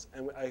blood cells.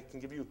 And I can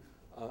give you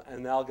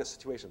analogous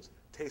situations.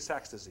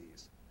 Tay-Sachs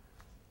disease.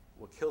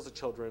 What kills the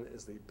children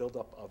is the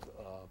buildup of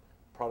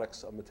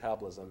products of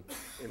metabolism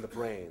in the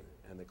brain,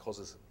 and it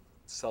causes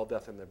cell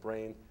death in their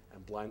brain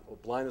and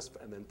blindness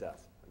and then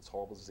death. It's a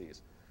horrible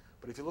disease.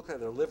 But if you look at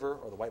their liver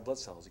or the white blood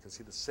cells, you can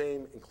see the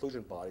same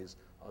inclusion bodies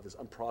of these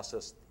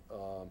unprocessed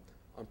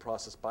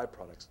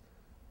byproducts,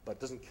 but it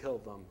doesn't kill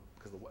them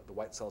because the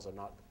white cells are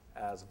not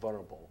as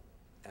vulnerable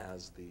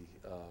as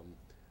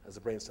the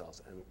brain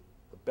cells. And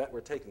the bet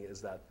we're taking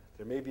is that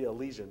there may be a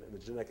lesion in the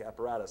genetic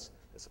apparatus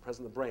that's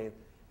present in the brain,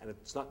 and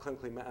it's not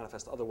clinically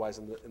manifest otherwise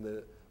in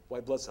the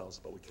white blood cells,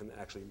 but we can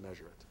actually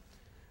measure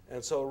it.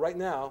 And so right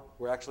now,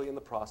 we're actually in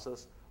the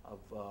process of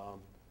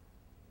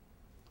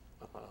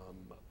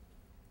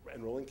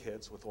enrolling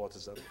kids with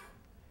autism,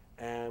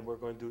 and we're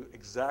going to do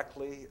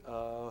exactly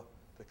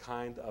the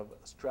kind of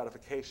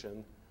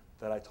stratification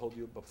that I told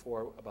you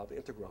before about the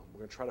integrome. We're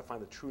going to try to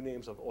find the true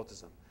names of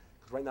autism,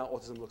 because right now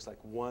autism looks like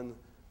one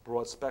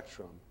broad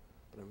spectrum,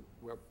 but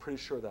we're pretty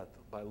sure that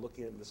by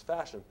looking at it in this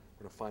fashion,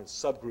 we're going to find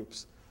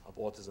subgroups of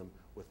autism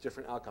with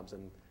different outcomes.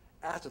 And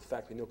after the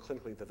fact, we know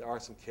clinically that there are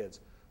some kids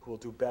who will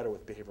do better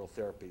with behavioral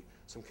therapy,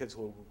 some kids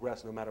who will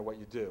regress no matter what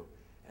you do.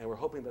 And we're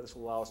hoping that this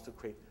will allow us to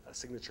create a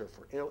signature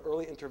for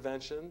early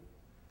intervention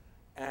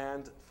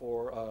and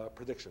for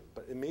prediction.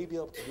 But it may be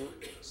able to do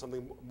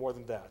something more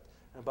than that.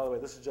 And by the way,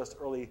 this is just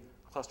early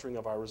clustering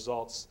of our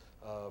results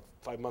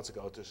 5 months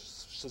ago to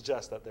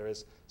suggest that there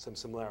is some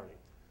similarity.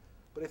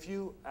 But if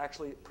you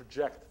actually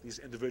project these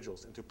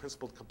individuals into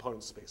principled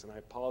component space, and I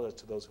apologize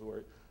to those who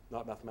are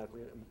not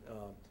mathematically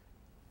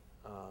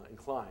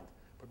inclined,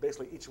 but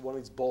basically each one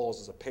of these balls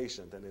is a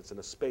patient, and it's in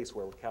a space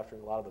where we're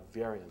capturing a lot of the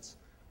variance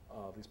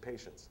of these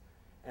patients.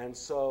 And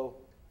so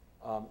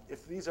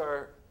if these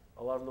are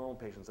a lot of normal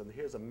patients, and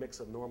here's a mix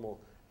of normal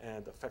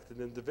and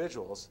affected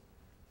individuals,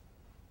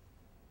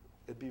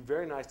 it'd be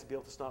very nice to be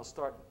able to now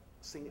start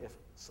seeing if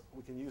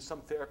we can use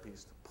some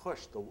therapies to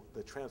push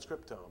the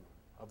transcriptome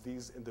of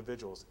these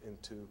individuals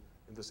in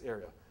this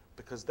area,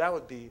 because that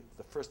would be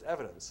the first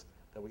evidence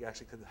that we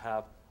actually could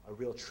have a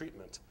real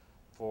treatment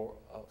for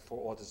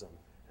autism.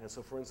 And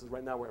so, for instance,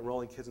 right now we're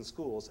enrolling kids in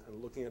schools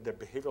and looking at their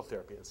behavioral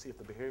therapy and see if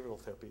the behavioral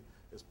therapy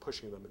is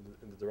pushing them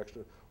in the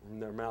direction of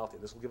normality.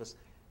 This will give us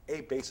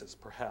a basis,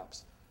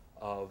 perhaps,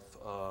 of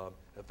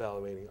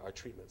evaluating our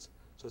treatments.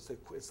 So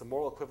it's the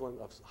moral equivalent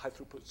of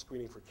high-throughput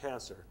screening for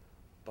cancer,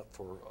 but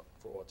for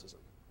autism.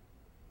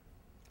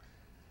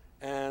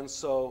 And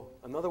so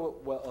another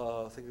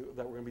thing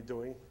that we're going to be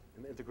doing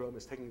in the integrome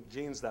is taking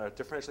genes that are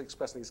differentially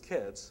expressed in these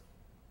kids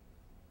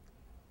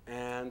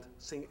and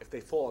seeing if they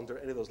fall under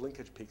any of those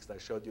linkage peaks that I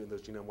showed you in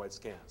those genome-wide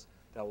scans.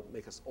 That will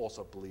make us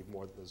also believe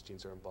more that those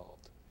genes are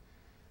involved.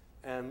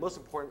 And most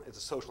important, it's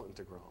a social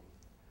integrome.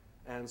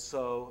 And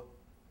so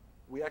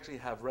we actually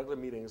have regular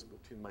meetings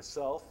between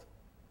myself,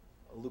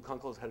 Luke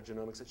Kunkel, who's head of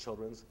genomics at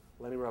Children's,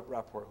 Lenny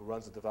Rapport, who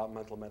runs the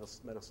Developmental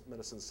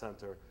Medicine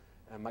Center,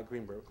 and Mike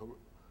Greenberg, who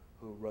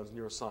runs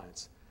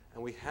neuroscience.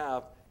 And we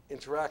have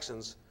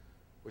interactions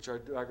which are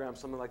diagrammed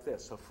something like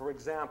this. So for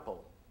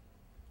example,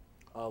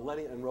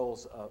 Lenny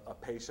enrolls a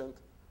patient.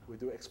 We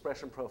do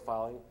expression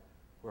profiling.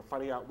 We're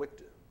finding out which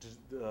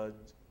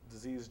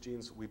disease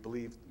genes we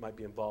believe might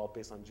be involved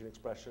based on gene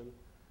expression.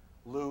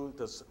 Lou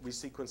does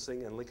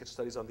resequencing and linkage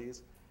studies on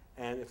these.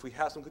 And if we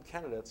have some good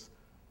candidates,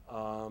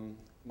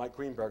 Mike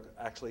Greenberg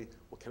actually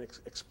can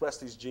express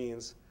these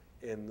genes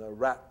in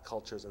rat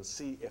cultures and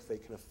see if they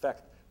can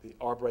affect the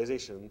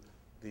arborization,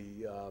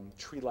 the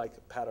tree-like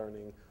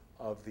patterning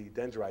of the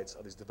dendrites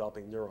of these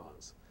developing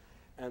neurons.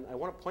 And I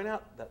want to point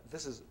out that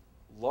this is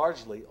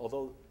largely,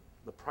 although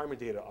the primary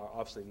data are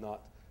obviously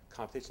not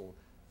computational,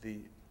 the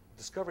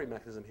discovery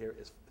mechanism here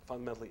is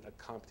fundamentally a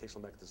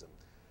computational mechanism.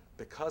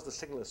 Because the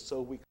signal is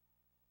so weak,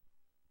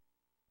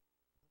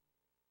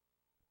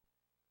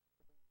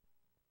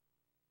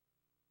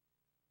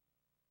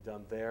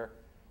 done there,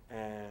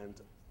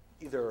 and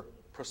either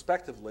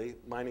prospectively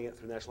mining it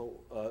through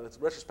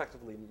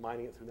retrospectively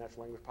mining it through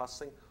natural language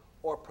processing,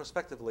 or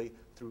prospectively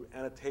through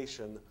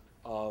annotation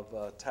of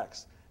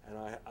text. And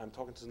I'm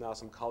talking to now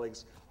some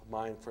colleagues of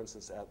mine, for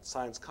instance, at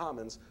Science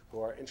Commons, who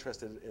are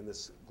interested in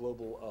this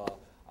global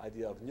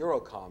idea of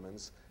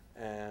neurocommons,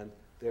 and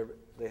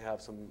they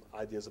have some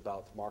ideas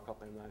about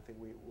markup, and I think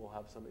we will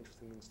have some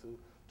interesting things to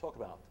talk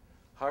about.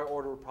 Higher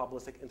order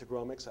probabilistic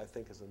integromics, I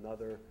think, is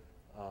another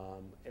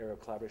area of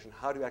collaboration.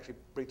 How do you actually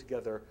bring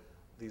together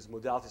these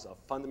modalities of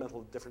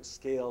fundamental different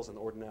scales and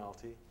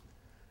ordinality?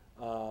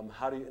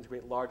 How do you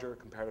integrate larger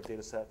comparative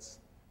data sets?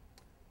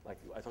 Like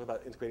I talked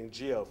about integrating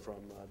geo from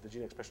the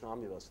gene expression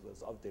omnibus, so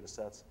those other data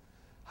sets.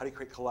 How do you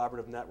create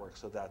collaborative networks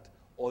so that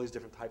all these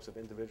different types of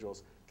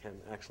individuals can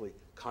actually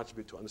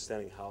contribute to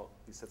understanding how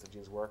these sets of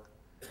genes work?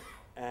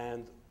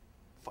 And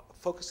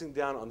focusing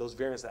down on those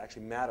variants that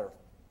actually matter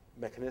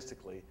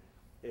mechanistically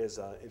is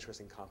an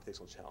interesting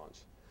computational challenge.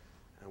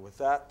 And with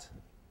that,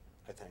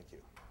 I thank you.